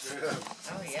subject.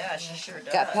 Oh, yeah, she sure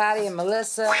does. Got Patty and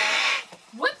Melissa.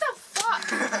 What the fuck?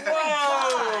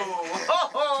 Whoa!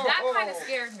 That kind of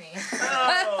scared me.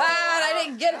 I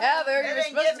didn't get Heather. It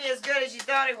didn't get me as good as you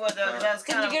thought it would, though. That's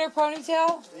Did kind you of... get her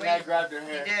ponytail? Yeah, I grabbed her He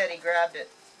hair. did. He grabbed it.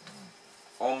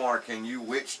 Omar, can you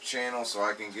which channel so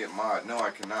I can get mod? No, I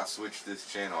cannot switch this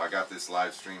channel. I got this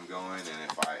live stream going,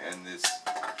 and if I end this...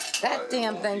 That it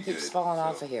damn won't thing be keeps good, falling so,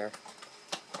 off of here.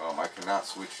 I cannot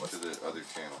switch to the other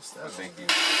channel. Thank you.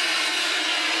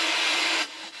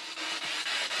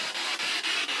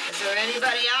 Is there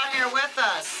anybody out here with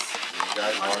us? You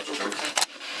guys watch first.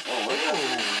 Oh, look.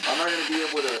 I'm not going to be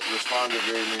able to respond to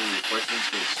very many of your questions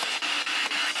because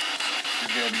she's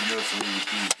going to be doing some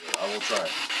EVPs, but I will try.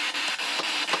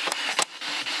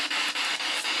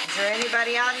 Is there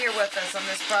anybody out here with us on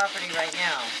this property right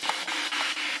now?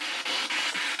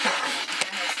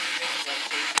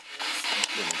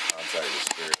 Get in contact with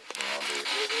spirits around here.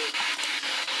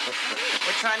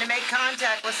 We're trying to make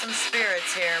contact with some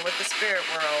spirits here, with the spirit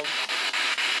world.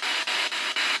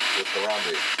 With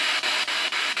Harambe.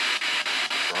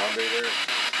 Harambe there?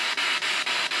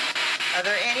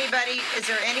 Is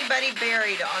there anybody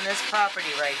buried on this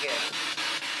property right here?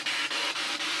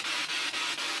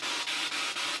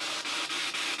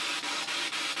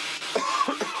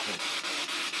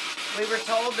 We were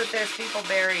told that there's people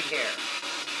buried here.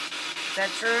 Is that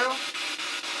true?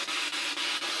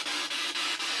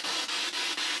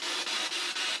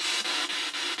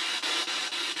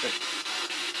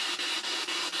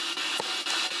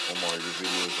 Omar, your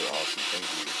videos are awesome. Thank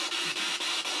you.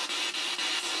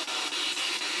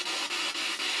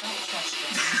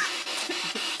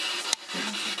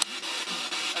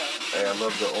 Hey, I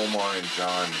love the Omar and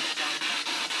John.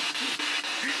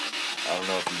 I don't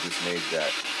know if you just made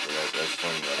that, but that's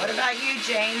funny. What about you,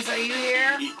 James? Are you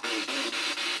here?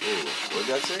 Ooh, what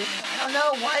did that say? I don't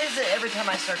know. Why is it every time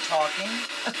I start talking?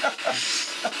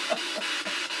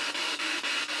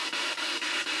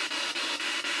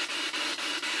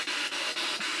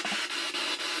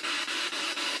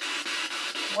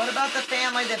 What about the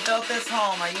family that built this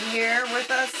home? Are you here with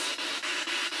us?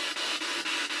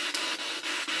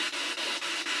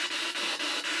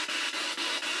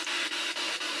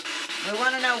 We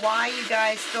want to know why you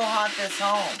guys still haunt this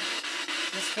home.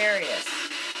 Just curious.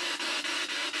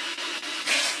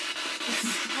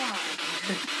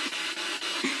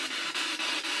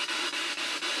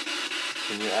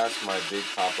 Can you ask my big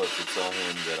papa to tell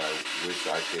him that I wish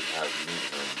I could have meet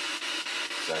him?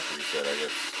 Zachary said, I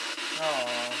guess. Oh.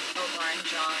 Omar and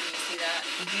John, you see that?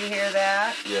 Did you hear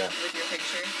that? Yeah. With your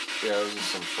picture? Yeah, it was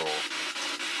just some troll.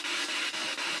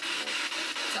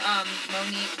 So,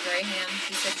 Monique Graham,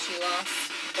 she said she lost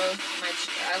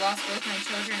I lost both my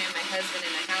children and my husband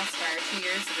in a house fire 2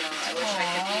 years ago. I wish I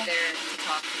could be there to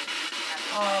talk to you.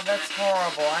 Oh, that's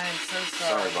horrible. I am so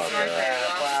sorry. Sorry about that.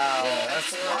 Wow. Yeah,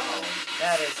 That's wow.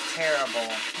 That is terrible.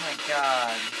 Oh my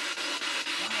God.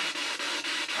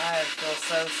 I feel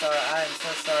so sorry. I am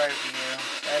so sorry for you.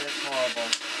 That is horrible.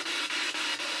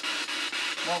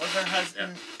 What was her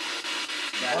husband?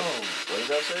 Jeff. Whoa. What did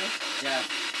that say? Jeff.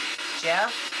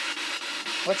 Jeff?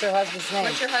 What's your husband's name?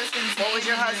 What's your husband's name? What was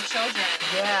your and children?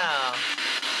 Yeah.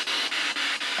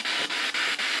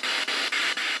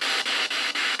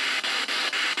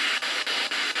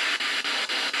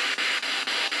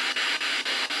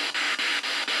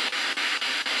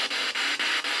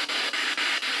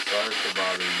 to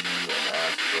bother you and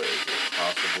ask, but is it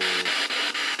possible?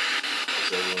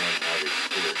 Does everyone have a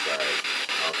spirit guide?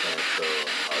 How can I tell?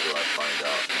 How do I find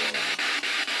out when?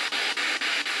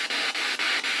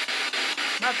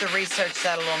 I'll have to research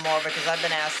that a little more because I've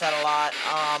been asked that a lot.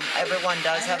 Everyone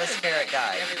does have a spirit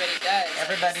guide. Everybody does.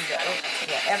 Everybody does.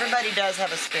 Yeah, everybody does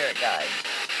have a spirit guide.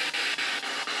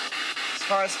 As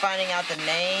far as finding out the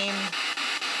name,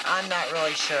 I'm not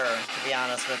really sure, to be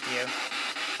honest with you.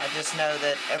 I just know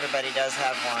that everybody does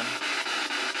have one.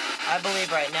 I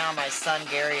believe right now my son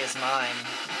Gary is mine.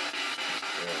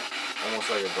 Yeah. Almost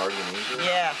like a guardian angel?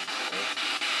 Yeah.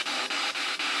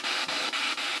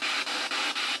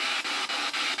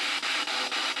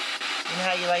 You know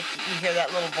how you hear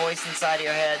that little voice inside of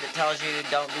your head that tells you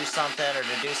don't do something or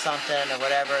to do something or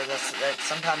whatever?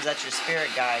 Sometimes that's your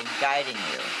spirit guide guiding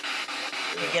you.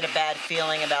 You get a bad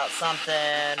feeling about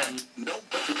something.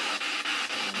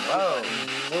 Whoa.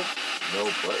 No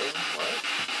button? What?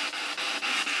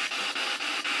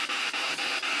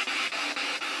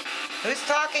 Who's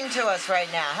talking to us right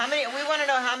now? We want to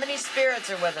know how many spirits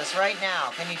are with us right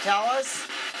now. Can you tell us?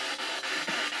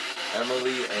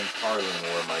 Emily and Harlan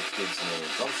were my kids'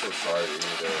 names. I'm so sorry to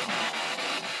hear that.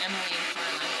 Emily and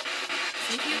Harlan.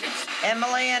 See if you can...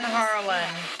 Emily and Harlan.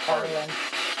 Harley?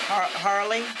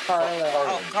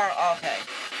 Harlan. Oh, okay.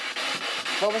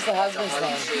 What was the husband's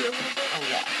name? Oh,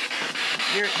 yeah.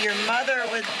 Your mother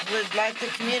would like to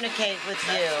communicate with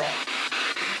you.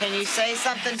 Can you say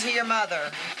something to your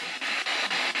mother?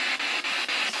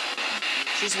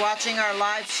 She's watching our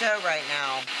live show right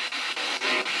now.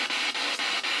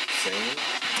 Same?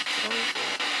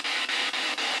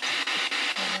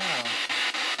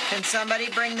 Can somebody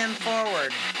bring them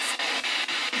forward?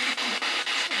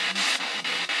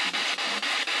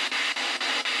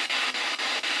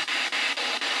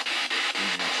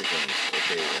 Chickens.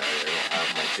 Okay, I don't have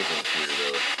my chickens here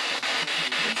though.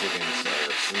 My chickens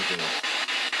are sleeping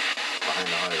behind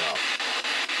the hideout.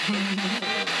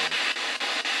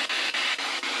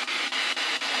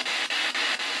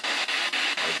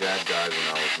 My dad died when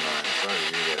I was 9. Sorry to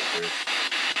hear that, Chris.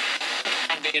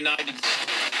 The United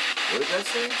What did that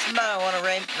say? Somebody want to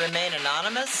remain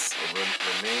anonymous?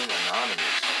 Remain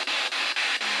anonymous.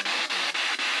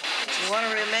 You want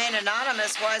to remain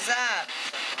anonymous? Why is that?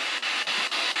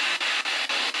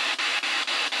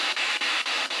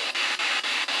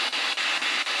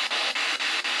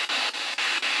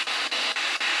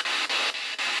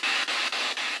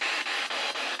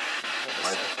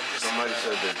 Somebody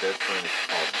said their dead friend is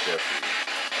called Jeffrey.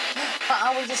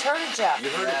 We just heard of Jeff. You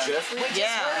heard of Jeffrey? We just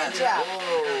heard of Jeff.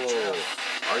 Whoa.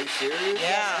 Are you serious?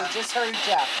 Yeah. We just heard of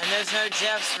Jeff. And there's no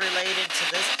Jeffs related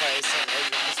to this place,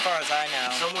 as far as I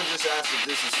know. Someone just asked if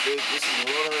this is fake. This is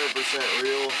 100%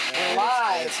 real. We're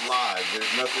live. It's live. There's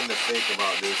nothing to fake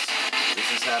about this. This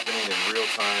is happening in real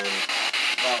time.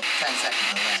 Well, 10 seconds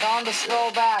away. Tell him to scroll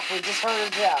back. We just heard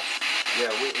of Jeff. Yeah,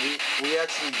 we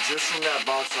actually, just from that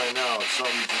box right now,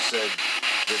 something just said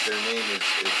that their name is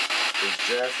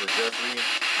Jeff or Jeffrey.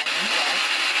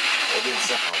 It didn't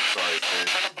sound, I'm sorry, Chris.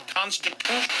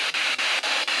 Constitution.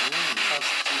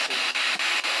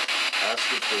 Ask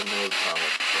if they know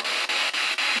Donald Trump.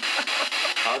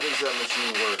 How does that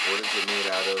machine work? What is it made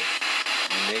out of?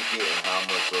 You make it and how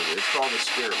much was it? It's called a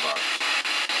spirit box.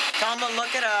 Tell them to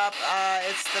look it up.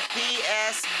 It's the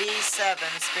PSB7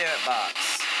 Spirit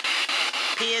Box.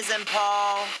 P is in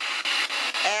Paul.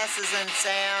 S is in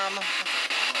Sam.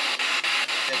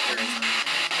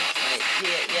 Wait,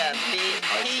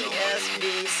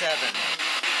 PSB7.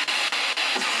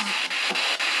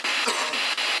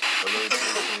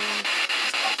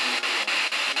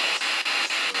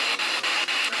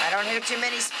 I don't hear too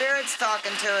many spirits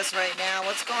talking to us right now.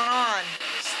 What's going on?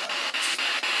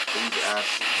 Please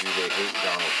ask, do they hate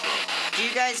Donald Trump? Do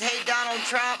you guys hate Donald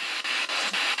Trump?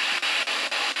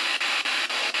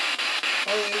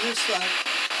 Oh, yeah, just like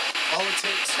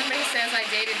politics. Somebody says I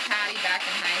dated Patty back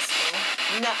in high school.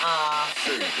 Nuh-uh.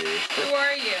 Sure you did. Who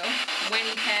are you?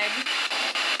 Winnie Peg.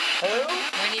 Who?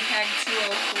 Winnie Peg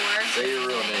 204. Say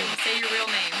your real name. Say your real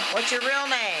name. What's your real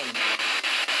name?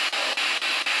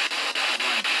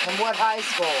 And what high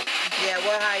school? Yeah,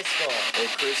 what high school?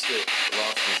 Hey, Chris that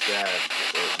lost his dad,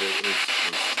 his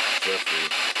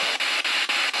Jeffrey.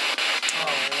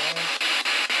 Oh, really?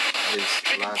 His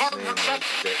last name was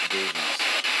Davies.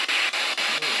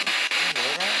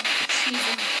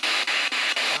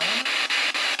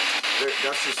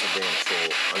 That's just a damn troll.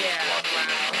 Yeah, wow.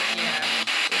 Yeah.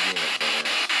 They're being a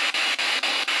dumbass.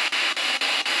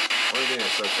 Only thing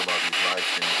that sucks about these live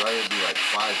streams, I would be like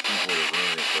 5 people to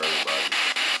ruin it for everybody.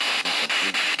 It'd be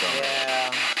complete dumbass.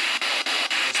 Yeah.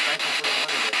 Just thankful for the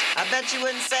money. I bet you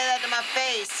wouldn't say that to my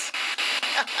face.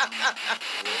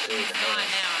 It's on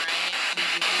now, right? Did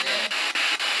you do that?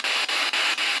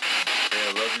 Hey,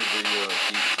 I love your video and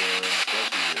keep going.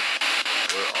 Thank you.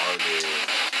 Where are they?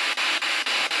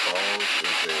 Balls?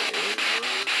 Is there a word?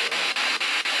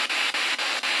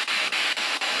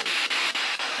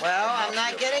 Well, I'm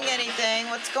not getting anything.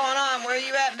 What's going on? Where are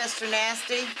you at, Mr.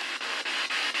 Nasty?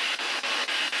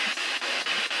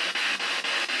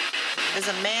 There's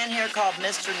a man here called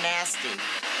Mr. Nasty.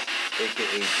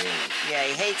 AKA James. Yeah,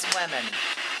 he hates women.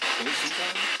 Can you see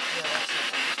that?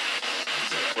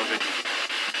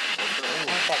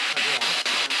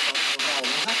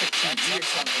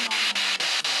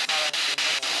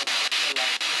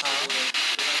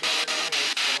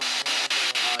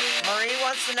 Marie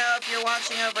wants to know if you're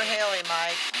watching over Haley,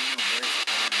 Mike.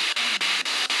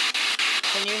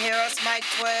 Can you hear us, Mike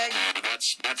Twig?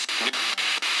 That's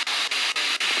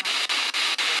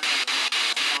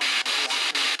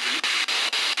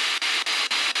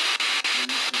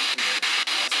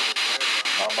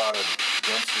How about a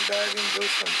dumpster diving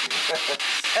ghost hunting?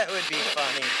 That would be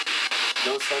funny.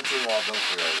 Ghost hunting while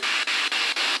dumpster diving.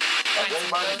 Has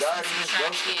anybody died in this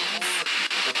dumpster before?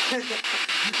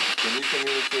 Can you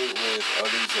communicate with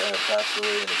others that have passed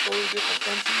away in a totally different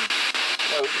country?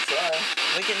 Yeah, we can try.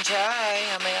 We can try.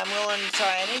 I mean, I'm willing to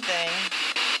try anything.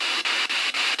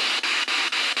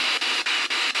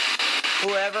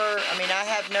 Whoever, I mean, I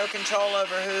have no control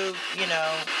over who, you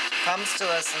know, comes to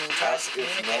us and tries to Ask if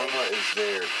communicate. Norma is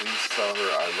there. Please tell her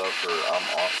I love her. I'm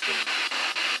Austin.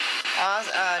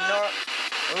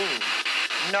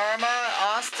 Norma,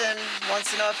 Austin wants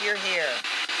to know if you're here.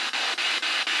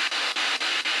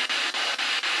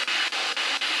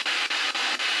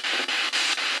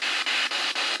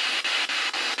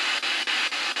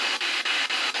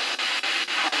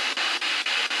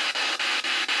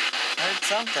 Heard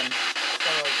something.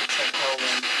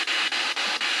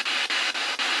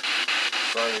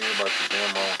 Sorry to hear about your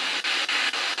grandma.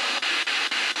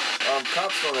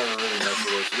 Cops don't ever really mess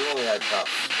with us. We only had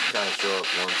cops kind of show up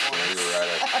once when we were at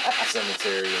a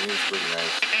cemetery, and he was pretty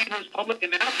nice. public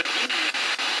announcement.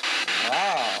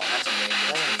 Wow. That's a radio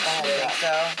I station. think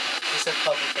so. You said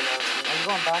public announcement. Are you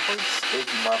going backwards? Thank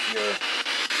you, Mafia.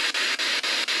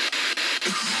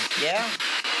 Yeah.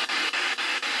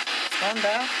 It's going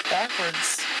backwards.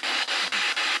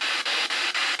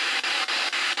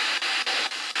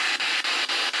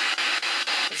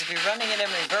 Because if you're running it in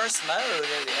reverse mode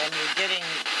and you're getting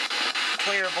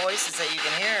clear voices that you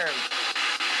can hear,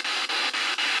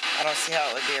 I don't see how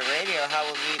it would be a radio. How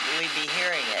would we be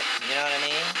hearing it? You know what I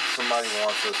mean? Somebody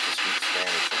wants us to speak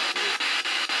Spanish up here.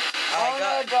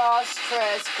 Uno, dos,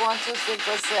 tres, cuatro,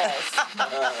 cinco, seis.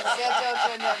 Siete,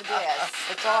 ocho, nueve, diez.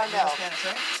 That's all I know.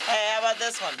 Hey, how about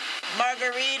this one?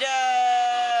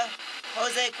 Margarita,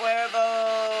 Jose Cuervo.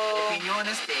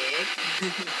 Opiniones de...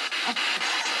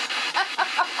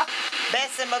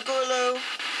 Besa Magulu.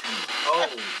 Oh.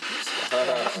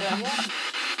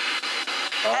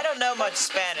 I don't know much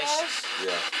Spanish.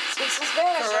 Yeah. Speak some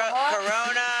Spanish, Omar.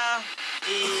 Corona.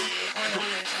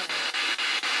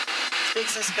 Speak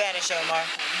some Spanish, Omar.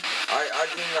 Hay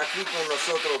alguien aquí con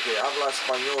nosotros que habla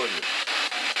español.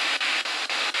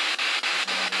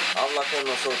 Habla con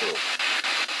nosotros.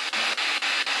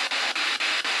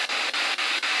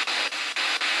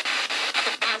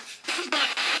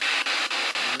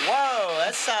 Whoa,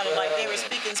 that sounded like they were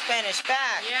speaking Spanish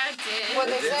back. Yeah, it did. What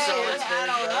they It did say? sound like I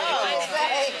don't know. What they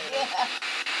say? Yeah.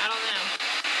 I don't know.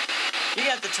 You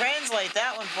have to translate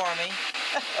that one for me.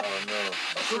 Oh no.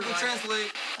 Google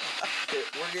Translate. Okay,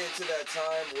 we're getting to that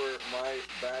time where my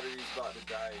battery's about to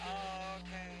die again. Oh,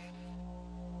 okay.